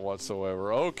doubt that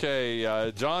whatsoever.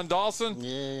 Okay, John Dawson,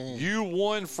 you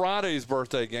won Friday's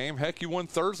birthday game. Heck, you won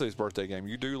Thursday's birthday game.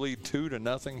 You do lead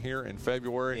 2-0 here in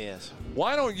February. Yes.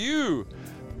 Why don't you,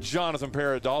 Jonathan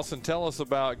Parrott Dawson, tell us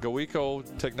about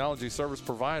GoEco Technology Service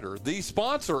Provider, the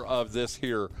sponsor of this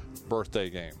here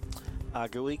birthday game?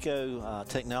 GoEco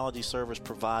technology service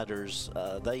providers,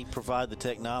 they provide the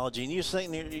technology. And you're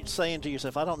saying to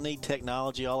yourself, I don't need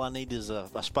technology. All I need is a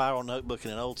spiral notebook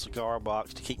and an old cigar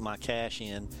box to keep my cash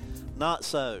in. Not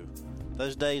so.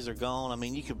 Those days are gone. I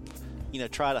mean, you could,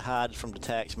 try to hide from the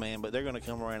tax man, but they're going to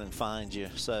come around and find you.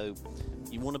 So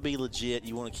you want to be legit.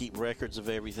 You want to keep records of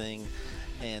everything.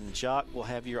 And Jock will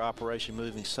have your operation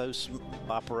moving so smoothly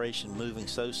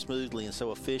and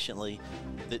so efficiently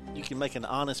that you can make an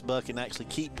honest buck and actually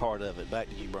keep part of it. Back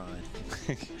to you, Bryan.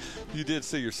 You did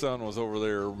see your son was over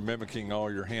there mimicking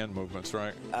all your hand movements,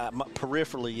 right?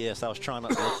 Peripherally, yes. I was trying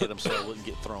not to look at him so I wouldn't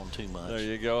get thrown too much. There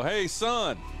you go. Hey,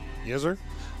 son. Yes, sir.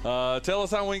 Tell us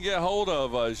how we can get hold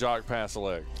of Jacques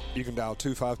Panichelli. You can dial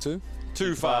 252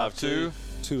 252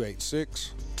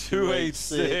 286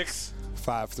 286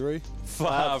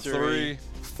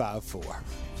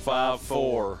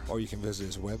 5354. Or you can visit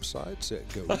his websites at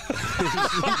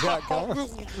GoEco.com.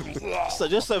 So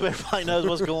just so everybody knows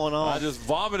what's going on, I just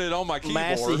vomited on my keyboard.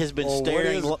 Massey has been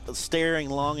staring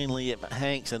longingly at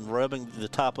Hanks and rubbing the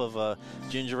top of a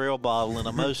ginger ale bottle in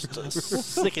a most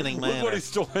sickening manner. Look what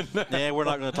he's doing now. Yeah, we're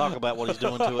not going to talk about what he's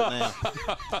doing to it now.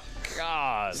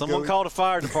 God. Someone call the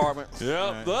fire department.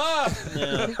 Yep. Right.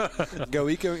 Yeah.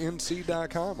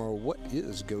 GoEcoNC.com or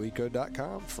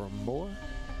whatisGoEco.com for more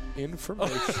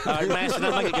information. All right, Massey,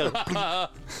 now make it go. I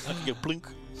can go plink.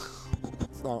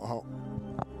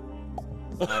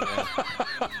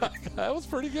 That was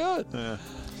pretty good. Yeah.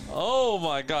 Oh,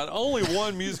 my God. Only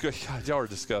one musical. God, y'all are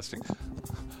disgusting.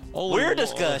 We're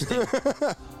disgusting.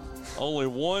 Only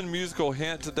one musical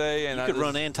hint today. And you could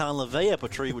run Anton LaVey up a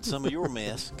tree with some of your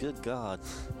mess. Good God.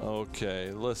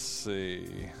 Okay, let's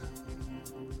see.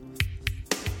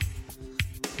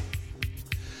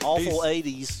 Awful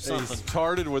 80s something. He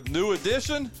started with New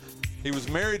Edition. He was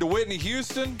married to Whitney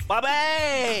Houston.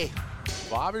 Bobby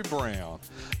Brown.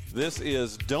 This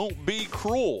is Don't Be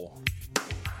Cruel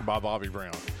by Bobby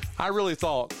Brown. I really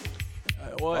thought, he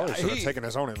should have taken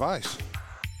his own advice.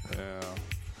 Yeah.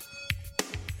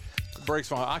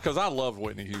 Breaks my heart because I loved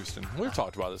Whitney Houston. We've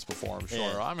talked about this before, I'm sure.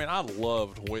 Yeah. I mean, I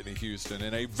loved Whitney Houston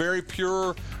in a very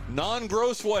pure,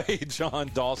 non-gross way,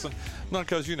 John Dawson. Not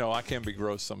because, I can be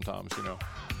gross sometimes,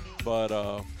 But,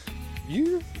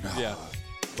 yeah.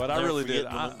 But I really did.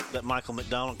 That Michael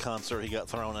McDonald concert he got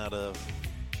thrown out of.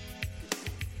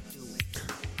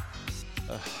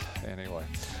 Anyway.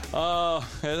 Yeah,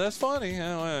 that's funny.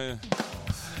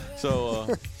 So,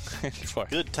 anyway.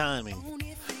 Good timing.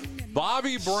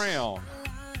 Bobby Brown.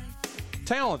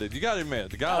 Talented, you got to admit.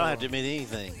 The guy I don't have to admit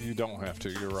anything. You don't have to.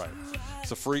 You're right.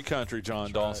 It's a free country,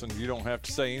 John Dawson. Right. You don't have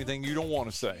to say anything you don't want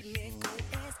to say.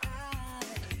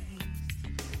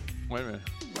 Wait a minute.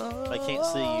 I can't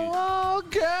see you. Oh,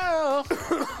 girl.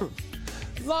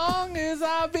 Long as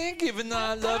I've been giving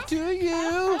my love to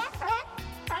you,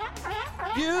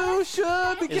 you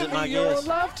should be giving your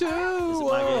love to. Is it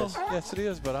my guess? Yes, it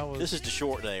is, but I was. This is the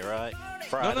short day, right?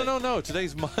 Friday. No.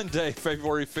 Today's Monday,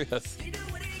 February 5th.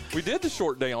 We did the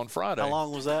short day on Friday. How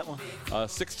long was that one?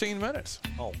 16 minutes.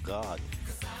 Oh, God.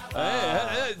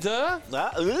 I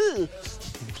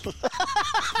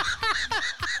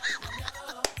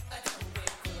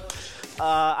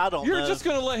don't know. You're just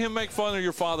going to let him make fun of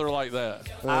your father like that.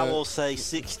 I will say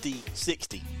 60.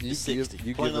 60. You 60.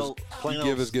 Give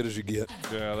as good as you get.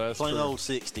 Yeah, that's plain true. Old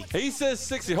 60. He says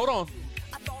 60. Hold on.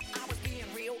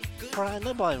 Bryan,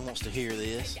 nobody wants to hear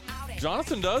this.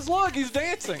 Jonathan does. Look, he's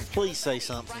dancing. Please say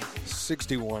something.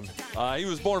 61. He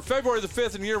was born February the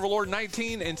 5th in the year of our Lord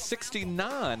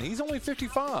 1969. He's only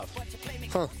 55.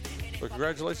 Huh. So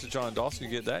congratulations, John Dawson. You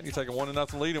get that, and you take a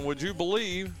 1-0 lead. And would you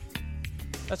believe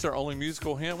that's our only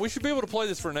musical hint? We should be able to play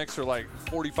this for an extra,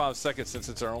 45 seconds since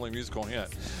it's our only musical hint.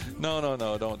 No,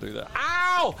 don't do that.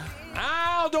 Ow!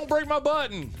 Ow! Don't break my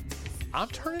button. I'm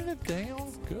turning it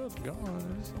down. Good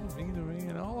God. It's so mean to me,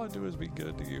 and all I do is be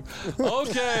good to you.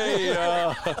 Okay.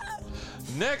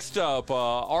 Next up,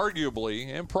 arguably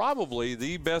and probably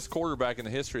the best quarterback in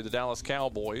the history of the Dallas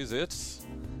Cowboys. It's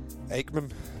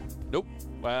Aikman. Nope.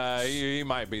 He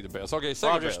might be the best. Okay,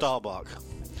 Roger Staubach.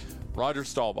 Roger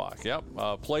Staubach, yep.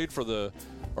 Played for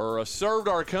served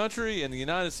our country in the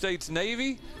United States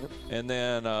Navy, and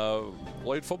then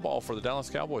played football for the Dallas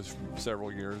Cowboys for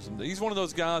several years. And he's one of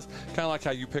those guys, kind of like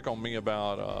how you pick on me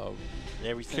about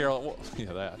everything.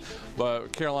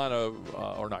 But Carolina,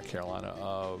 or not Carolina,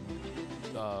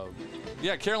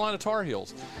 Carolina Tar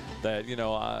Heels. That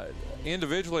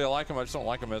individually I like them, I just don't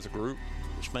like them as a group.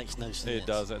 Which makes no sense. It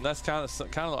doesn't. And that's kind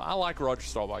of. I like Roger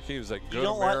Staubach. He was a good American. You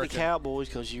don't like the Cowboys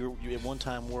because you at one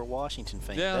time were a Washington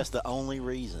fan. Yeah. That's the only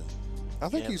reason. I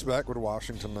think he's back with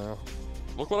Washington now.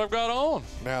 Look what I've got on.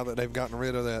 Now that they've gotten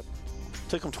rid of that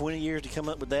Took them 20 years to come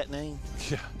up with that name.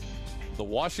 Yeah. The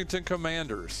Washington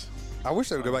Commanders. I wish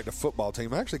they would go back to football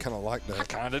team. I actually kind of like I that.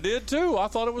 kind of did too. I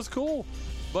thought it was cool.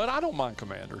 But I don't mind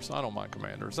Commanders.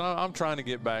 I'm trying to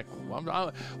get back.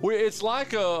 It's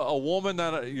like a woman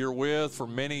that you're with for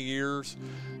many years,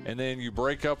 and then you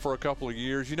break up for a couple of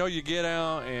years. You know, you get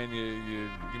out and you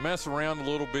mess around a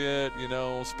little bit. You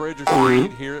know, spread your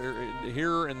feet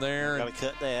here and there. Got to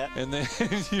cut that. And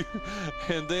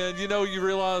then you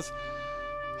realize,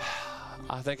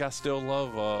 I think I still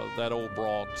love that old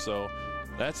broad. So.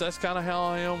 That's kind of how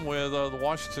I am with the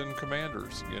Washington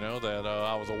Commanders. You know, that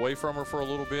I was away from her for a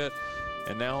little bit,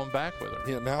 and now I'm back with her.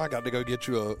 Yeah, now I got to go get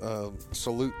you a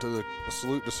salute to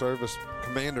service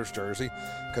Commanders jersey,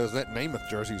 because that Namath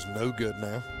jersey is no good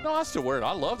now. No, I still wear it.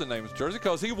 I love the Namath jersey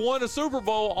because he won a Super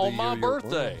Bowl on my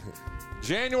birthday.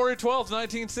 January 12th,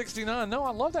 1969. No, I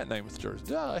love that Namath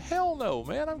jersey. Hell no,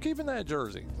 man. I'm keeping that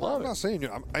jersey. Love I'm not saying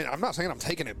I'm not saying I'm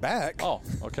taking it back. Oh,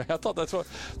 okay. I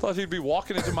thought he'd be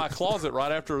walking into my closet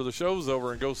right after the show's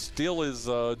over and go steal his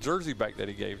jersey back that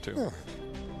he gave to me.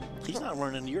 He's not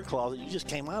running into your closet. You just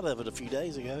came out of it a few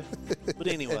days ago. But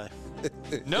anyway.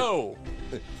 No.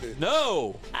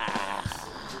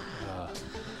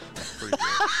 Pretty good.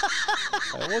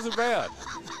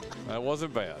 That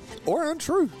wasn't bad. Or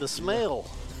untrue. The smell.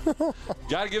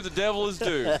 Got to give the devil his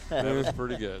due. That was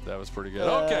pretty good.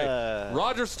 Okay.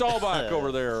 Roger Staubach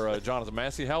over there, Jonathan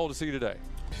Massey. How old is he today?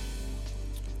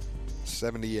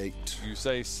 78. You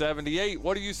say 78.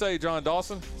 What do you say, John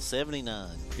Dawson? 79.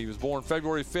 He was born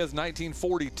February 5th,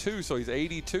 1942, so he's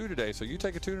 82 today. So you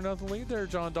take a 2-0 lead there,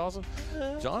 John Dawson.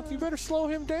 John, you better slow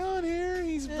him down here.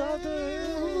 He's about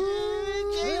to...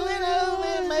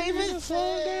 Maybe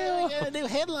slow down. We gotta do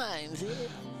headlines.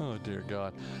 Oh, dear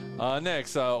God.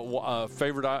 Next,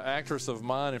 favorite actress of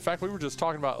mine. In fact, we were just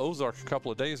talking about Ozark a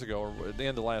couple of days ago, or at the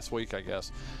end of last week, I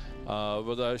guess.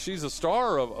 But she's a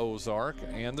star of Ozark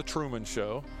and The Truman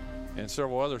Show and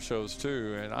several other shows,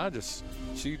 too. And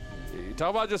you talk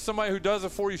about just somebody who does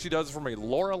it for you. She does it for me.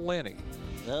 Laura Linney.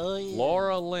 Oh, yeah.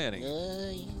 Laura Linney.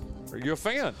 Yeah. Are you a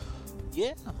fan?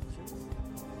 Yeah.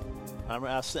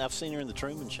 I've seen her in The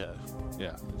Truman Show.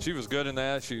 Yeah, she was good in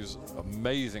that. She was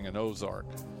amazing in Ozark,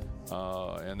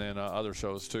 and then other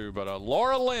shows too. But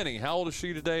Laura Linney, how old is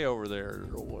she today over there,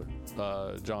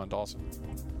 John Dawson?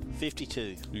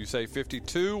 52. You say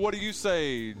 52. What do you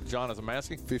say, Jonathan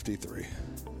Maskey? 53.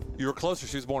 You were closer.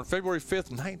 She was born February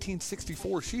 5th,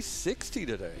 1964. She's 60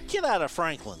 today. Get out of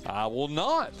Franklin. I will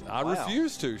not. I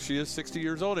refuse to. She is 60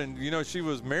 years old. And, she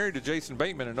was married to Jason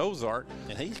Bateman in Ozark.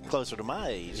 And he's closer to my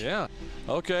age. Yeah.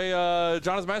 Okay,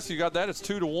 Jonathan Massey, you got that. It's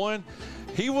 2-1.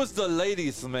 He was the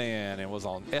ladies' man and was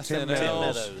on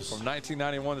SNL from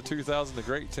 1991 to 2000. The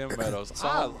great Tim Meadows.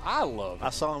 I love him. I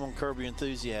saw him on Curb Your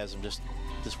Enthusiasm just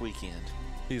this weekend.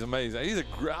 He's amazing.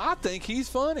 I think he's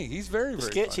funny. He's very, very funny.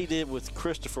 The sketch he did with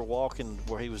Christopher Walken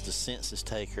where he was the census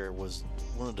taker was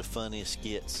one of the funniest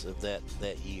skits of that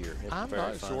year. I'm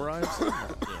not sure I've seen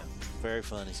that. Yeah, very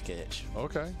funny sketch.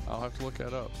 Okay, I'll have to look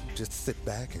that up. Just sit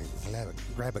back and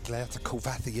grab a glass of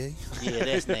Courvoisier. Yeah,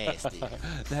 that's nasty.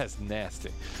 That's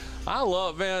nasty. I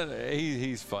love, man,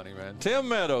 he's funny, man. Tim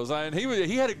Meadows,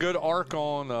 he had a good arc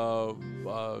on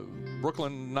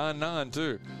Brooklyn Nine-Nine,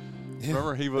 too.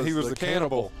 Remember, he was the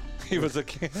cannibal. He was a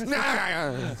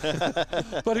cannibal.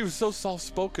 But he was so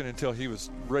soft-spoken until he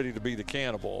was ready to be the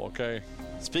cannibal, okay?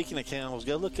 Speaking of cannibals,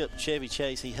 go look up Chevy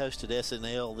Chase. He hosted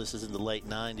SNL. This is in the late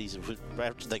 90s,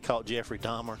 after they caught Jeffrey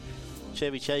Dahmer.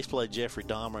 Chevy Chase played Jeffrey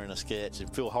Dahmer in a sketch,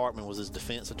 and Phil Hartman was his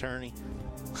defense attorney.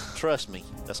 Trust me,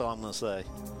 that's all I'm going to say.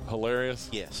 Hilarious?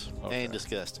 Yes, okay. And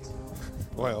disgusting.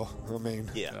 Well, I mean,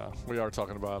 yeah, we are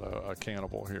talking about a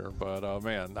cannibal here, but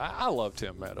man, I love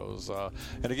Tim Meadows.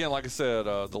 And again, like I said,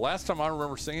 the last time I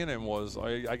remember seeing him was,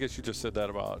 I guess you just said that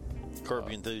about Curb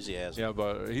Your Enthusiasm. Yeah,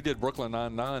 but he did Brooklyn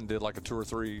Nine-Nine, did like a 2 or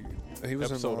 3 he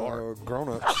was episode in arc. Grown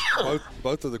Ups,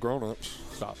 both of the Grown Ups.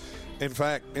 Stop. In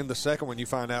fact, in the second one, you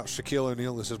find out Shaquille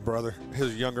O'Neal is his brother,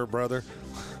 his younger brother,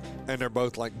 and they're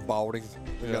both like balding.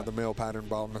 They got the male pattern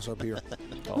baldness up here.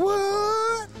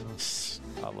 What?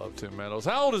 I love Tim Meadows.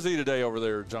 How old is he today over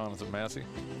there, Jonathan Massey?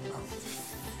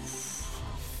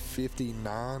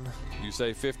 59. You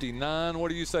say 59. What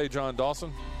do you say, John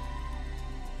Dawson?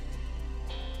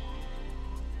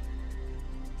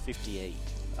 58.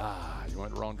 You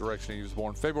went the wrong direction. He was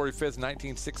born February 5th,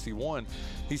 1961.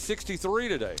 He's 63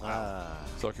 today.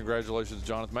 So congratulations,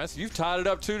 Jonathan Massey. You've tied it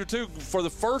up 2-2 for the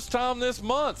first time this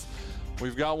month.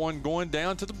 We've got one going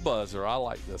down to the buzzer. I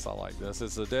like this.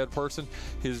 It's a dead person.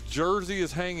 His jersey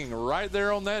is hanging right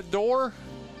there on that door.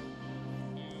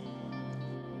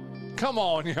 Come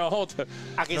on, y'all.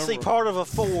 I can see part of a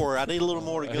 4. I need a little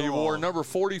more to go He wore on. number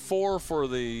 44 for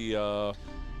the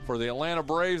Atlanta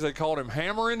Braves. They called him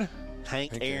Hammering.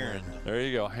 Hank Aaron. There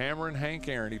you go, Hammering Hank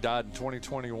Aaron. He died in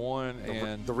 2021,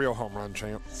 and the real home run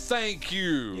champ. Thank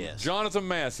you, yes. Jonathan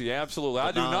Massey. Absolutely,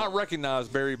 I do not recognize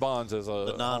Barry Bonds as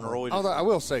a non-roided. Although I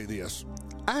will say this,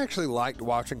 I actually liked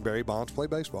watching Barry Bonds play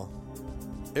baseball.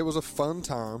 It was a fun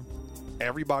time.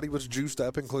 Everybody was juiced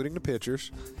up, including the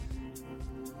pitchers.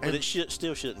 But it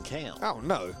still shouldn't count. Oh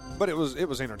no! But it was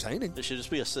entertaining. It should just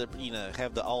be a separate,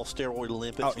 have the all-steroid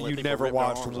Olympics. Oh, you never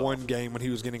watched one game when he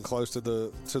was getting close to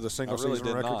the single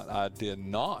season record? I did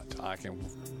not. I can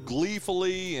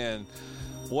gleefully and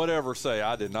whatever say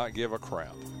I did not give a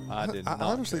crap. I did not. I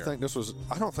honestly care. think this was.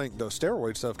 I don't think the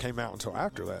steroid stuff came out until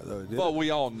after that, though. But we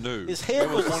all knew his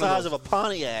head was the size of a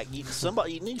Pontiac. You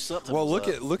knew something. Well, look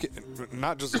at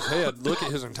not just his head. Look at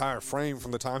his entire frame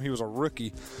from the time he was a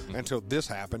rookie until this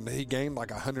happened. He gained like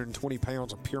 120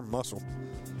 pounds of pure muscle.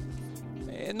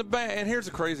 And here's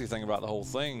the crazy thing about the whole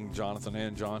thing, Jonathan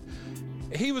and John.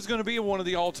 He was going to be one of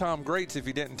the all-time greats if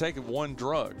he didn't take one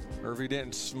drug, or if he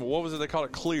didn't. What was it they called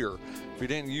it? Clear. If he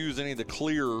didn't use any of the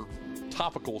clear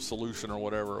topical solution or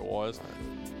whatever it was.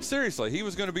 Seriously, he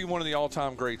was going to be one of the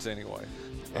all-time greats anyway.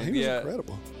 And he was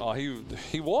incredible. Oh,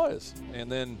 he was. And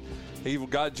then he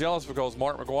got jealous because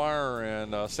Mark McGwire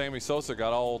and Sammy Sosa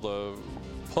got all the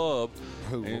pub.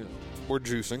 Who were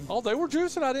juicing. Oh, they were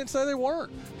juicing. I didn't say they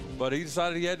weren't. But he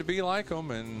decided he had to be like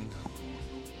them, and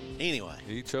anyway,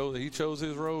 he chose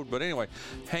his road. But anyway,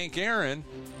 Hank Aaron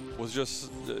was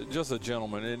just a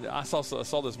gentleman. And I saw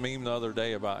this meme the other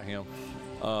day about him.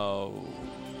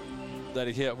 That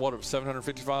he hit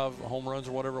 755 home runs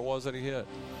or whatever it was that he hit,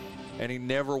 and he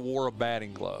never wore a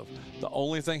batting glove. The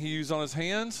only thing he used on his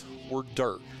hands were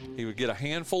dirt. He would get a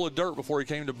handful of dirt before he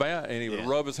came to bat, and he would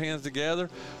rub his hands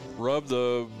together, rub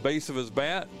the base of his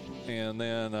bat, and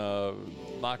then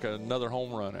knock another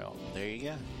home run out. There you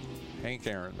go. Hank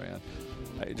Aaron, man.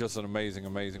 Just an amazing,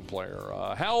 amazing player.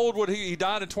 How old would he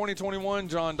died in 2021,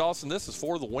 John Dawson? This is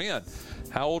for the win.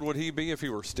 How old would he be if he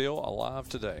were still alive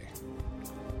today?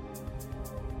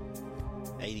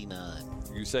 89.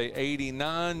 You say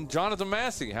 89. Jonathan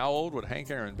Massey, how old would Hank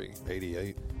Aaron be?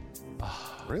 88.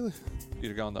 Really? You'd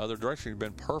have gone the other direction. You'd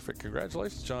been perfect.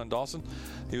 Congratulations, John Dawson.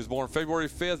 He was born February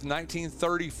 5th,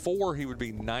 1934. He would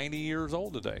be 90 years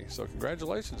old today. So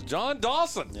congratulations, John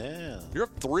Dawson. Yeah. You're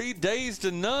up 3 days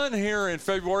to none here in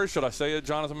February. Should I say it,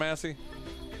 Jonathan Massey?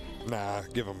 Nah,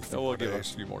 give him a few We'll more give days.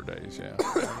 us a few more days, yeah.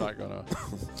 I'm not going to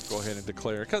go ahead and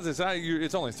declare. Because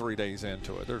it's only 3 days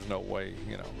into it. There's no way,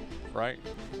 right?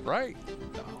 Right?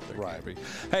 No, there can't be.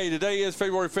 Hey, today is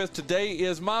February 5th. Today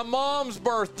is my mom's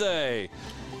birthday.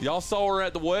 Y'all saw her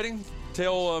at the wedding.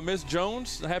 Tell Miss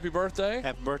Jones happy birthday.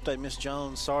 Happy birthday, Miss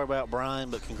Jones. Sorry about Bryan,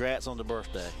 but congrats on the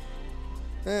birthday.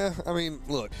 Yeah, I mean,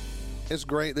 look, it's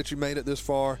great that you made it this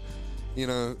far.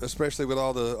 Especially with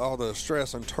all the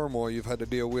stress and turmoil you've had to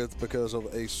deal with because of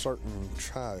a certain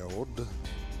child.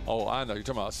 Oh, I know. You're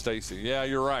talking about Stacy. Yeah,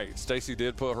 you're right. Stacy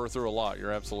did put her through a lot.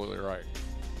 You're absolutely right.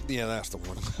 Yeah, that's the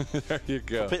one. There you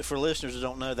go. For listeners who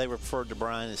don't know, they referred to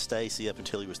Bryan as Stacy up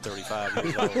until he was 35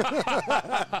 years old.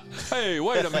 Hey,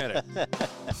 wait a minute.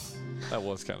 That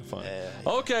was kind of fun.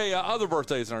 Okay, other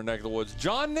birthdays in our neck of the woods.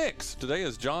 John Nix. Today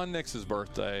is John Nix's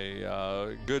birthday.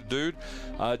 Good dude.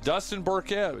 Dustin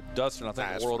Burkett. Dustin, I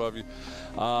think the world of you.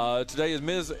 Today is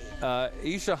Ms.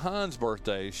 Esha Hines'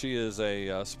 birthday. She is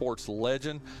a sports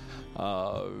legend. Think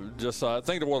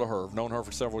the world of her. I've known her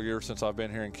for several years since I've been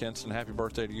here in Kinston. Happy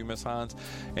birthday to you, Miss Hines.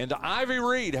 And to Ivy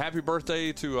Reid, happy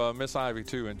birthday to Miss Ivy,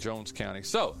 too, in Jones County.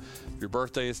 So, if your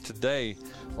birthday is today,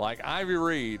 like Ivy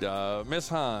Reid, Miss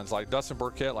Hines, like Dustin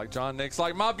Burkett, like John Nix,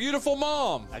 like my beautiful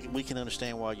mom. We can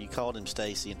understand why you called him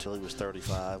Stacy until he was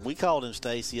 35. We called him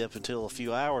Stacy up until a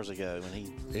few hours ago.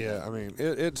 Yeah, I mean,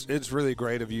 it's really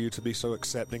great of you to be so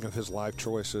accepting of his life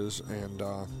choices and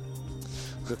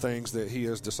the things that he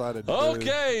has decided to do.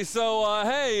 Okay, so,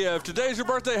 hey, if today's your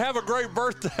birthday, have a great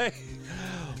birthday.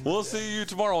 We'll see you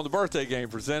tomorrow on the birthday game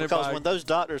presented by... Because when those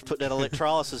doctors put that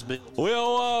electrolysis...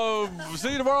 We'll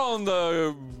see you tomorrow on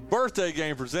the birthday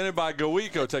game presented by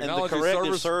GoEco Technology and the corrective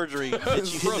Service surgery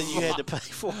that you had to pay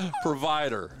for.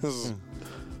 Provider.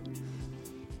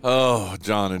 Oh,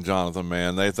 John and Jonathan,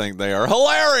 man, they think they are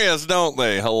hilarious, don't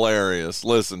they? Hilarious.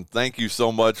 Listen, thank you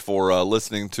so much for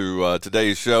listening to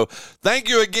today's show. Thank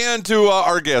you again to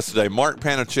our guest today, Mark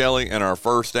Panichelli, in our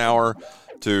first hour,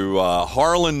 to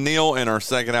Harlon Neal in our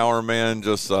second hour, man.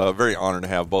 Just very honored to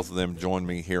have both of them join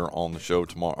me here on the show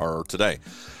today.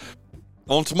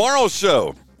 On tomorrow's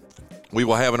show, we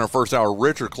will have in our first hour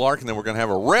Richard Clark, and then we're going to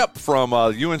have a rep from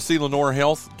UNC Lenore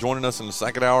Health joining us in the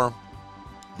second hour.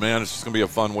 Man, it's just going to be a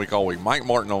fun week all week. Mike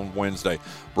Martin on Wednesday.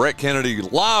 Brett Kennedy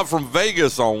live from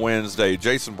Vegas on Wednesday.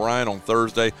 Jason Bryan on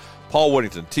Thursday. Paul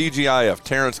Whittington, TGIF,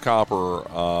 Terrence Copper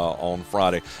on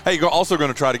Friday. Hey, also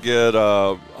going to try to get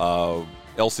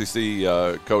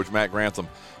LCC coach Matt Grantham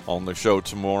on the show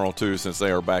tomorrow, too, since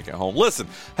they are back at home. Listen,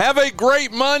 have a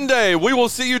great Monday. We will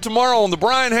see you tomorrow on the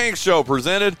Bryan Hanks Show,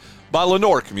 presented by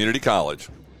Lenoir Community College.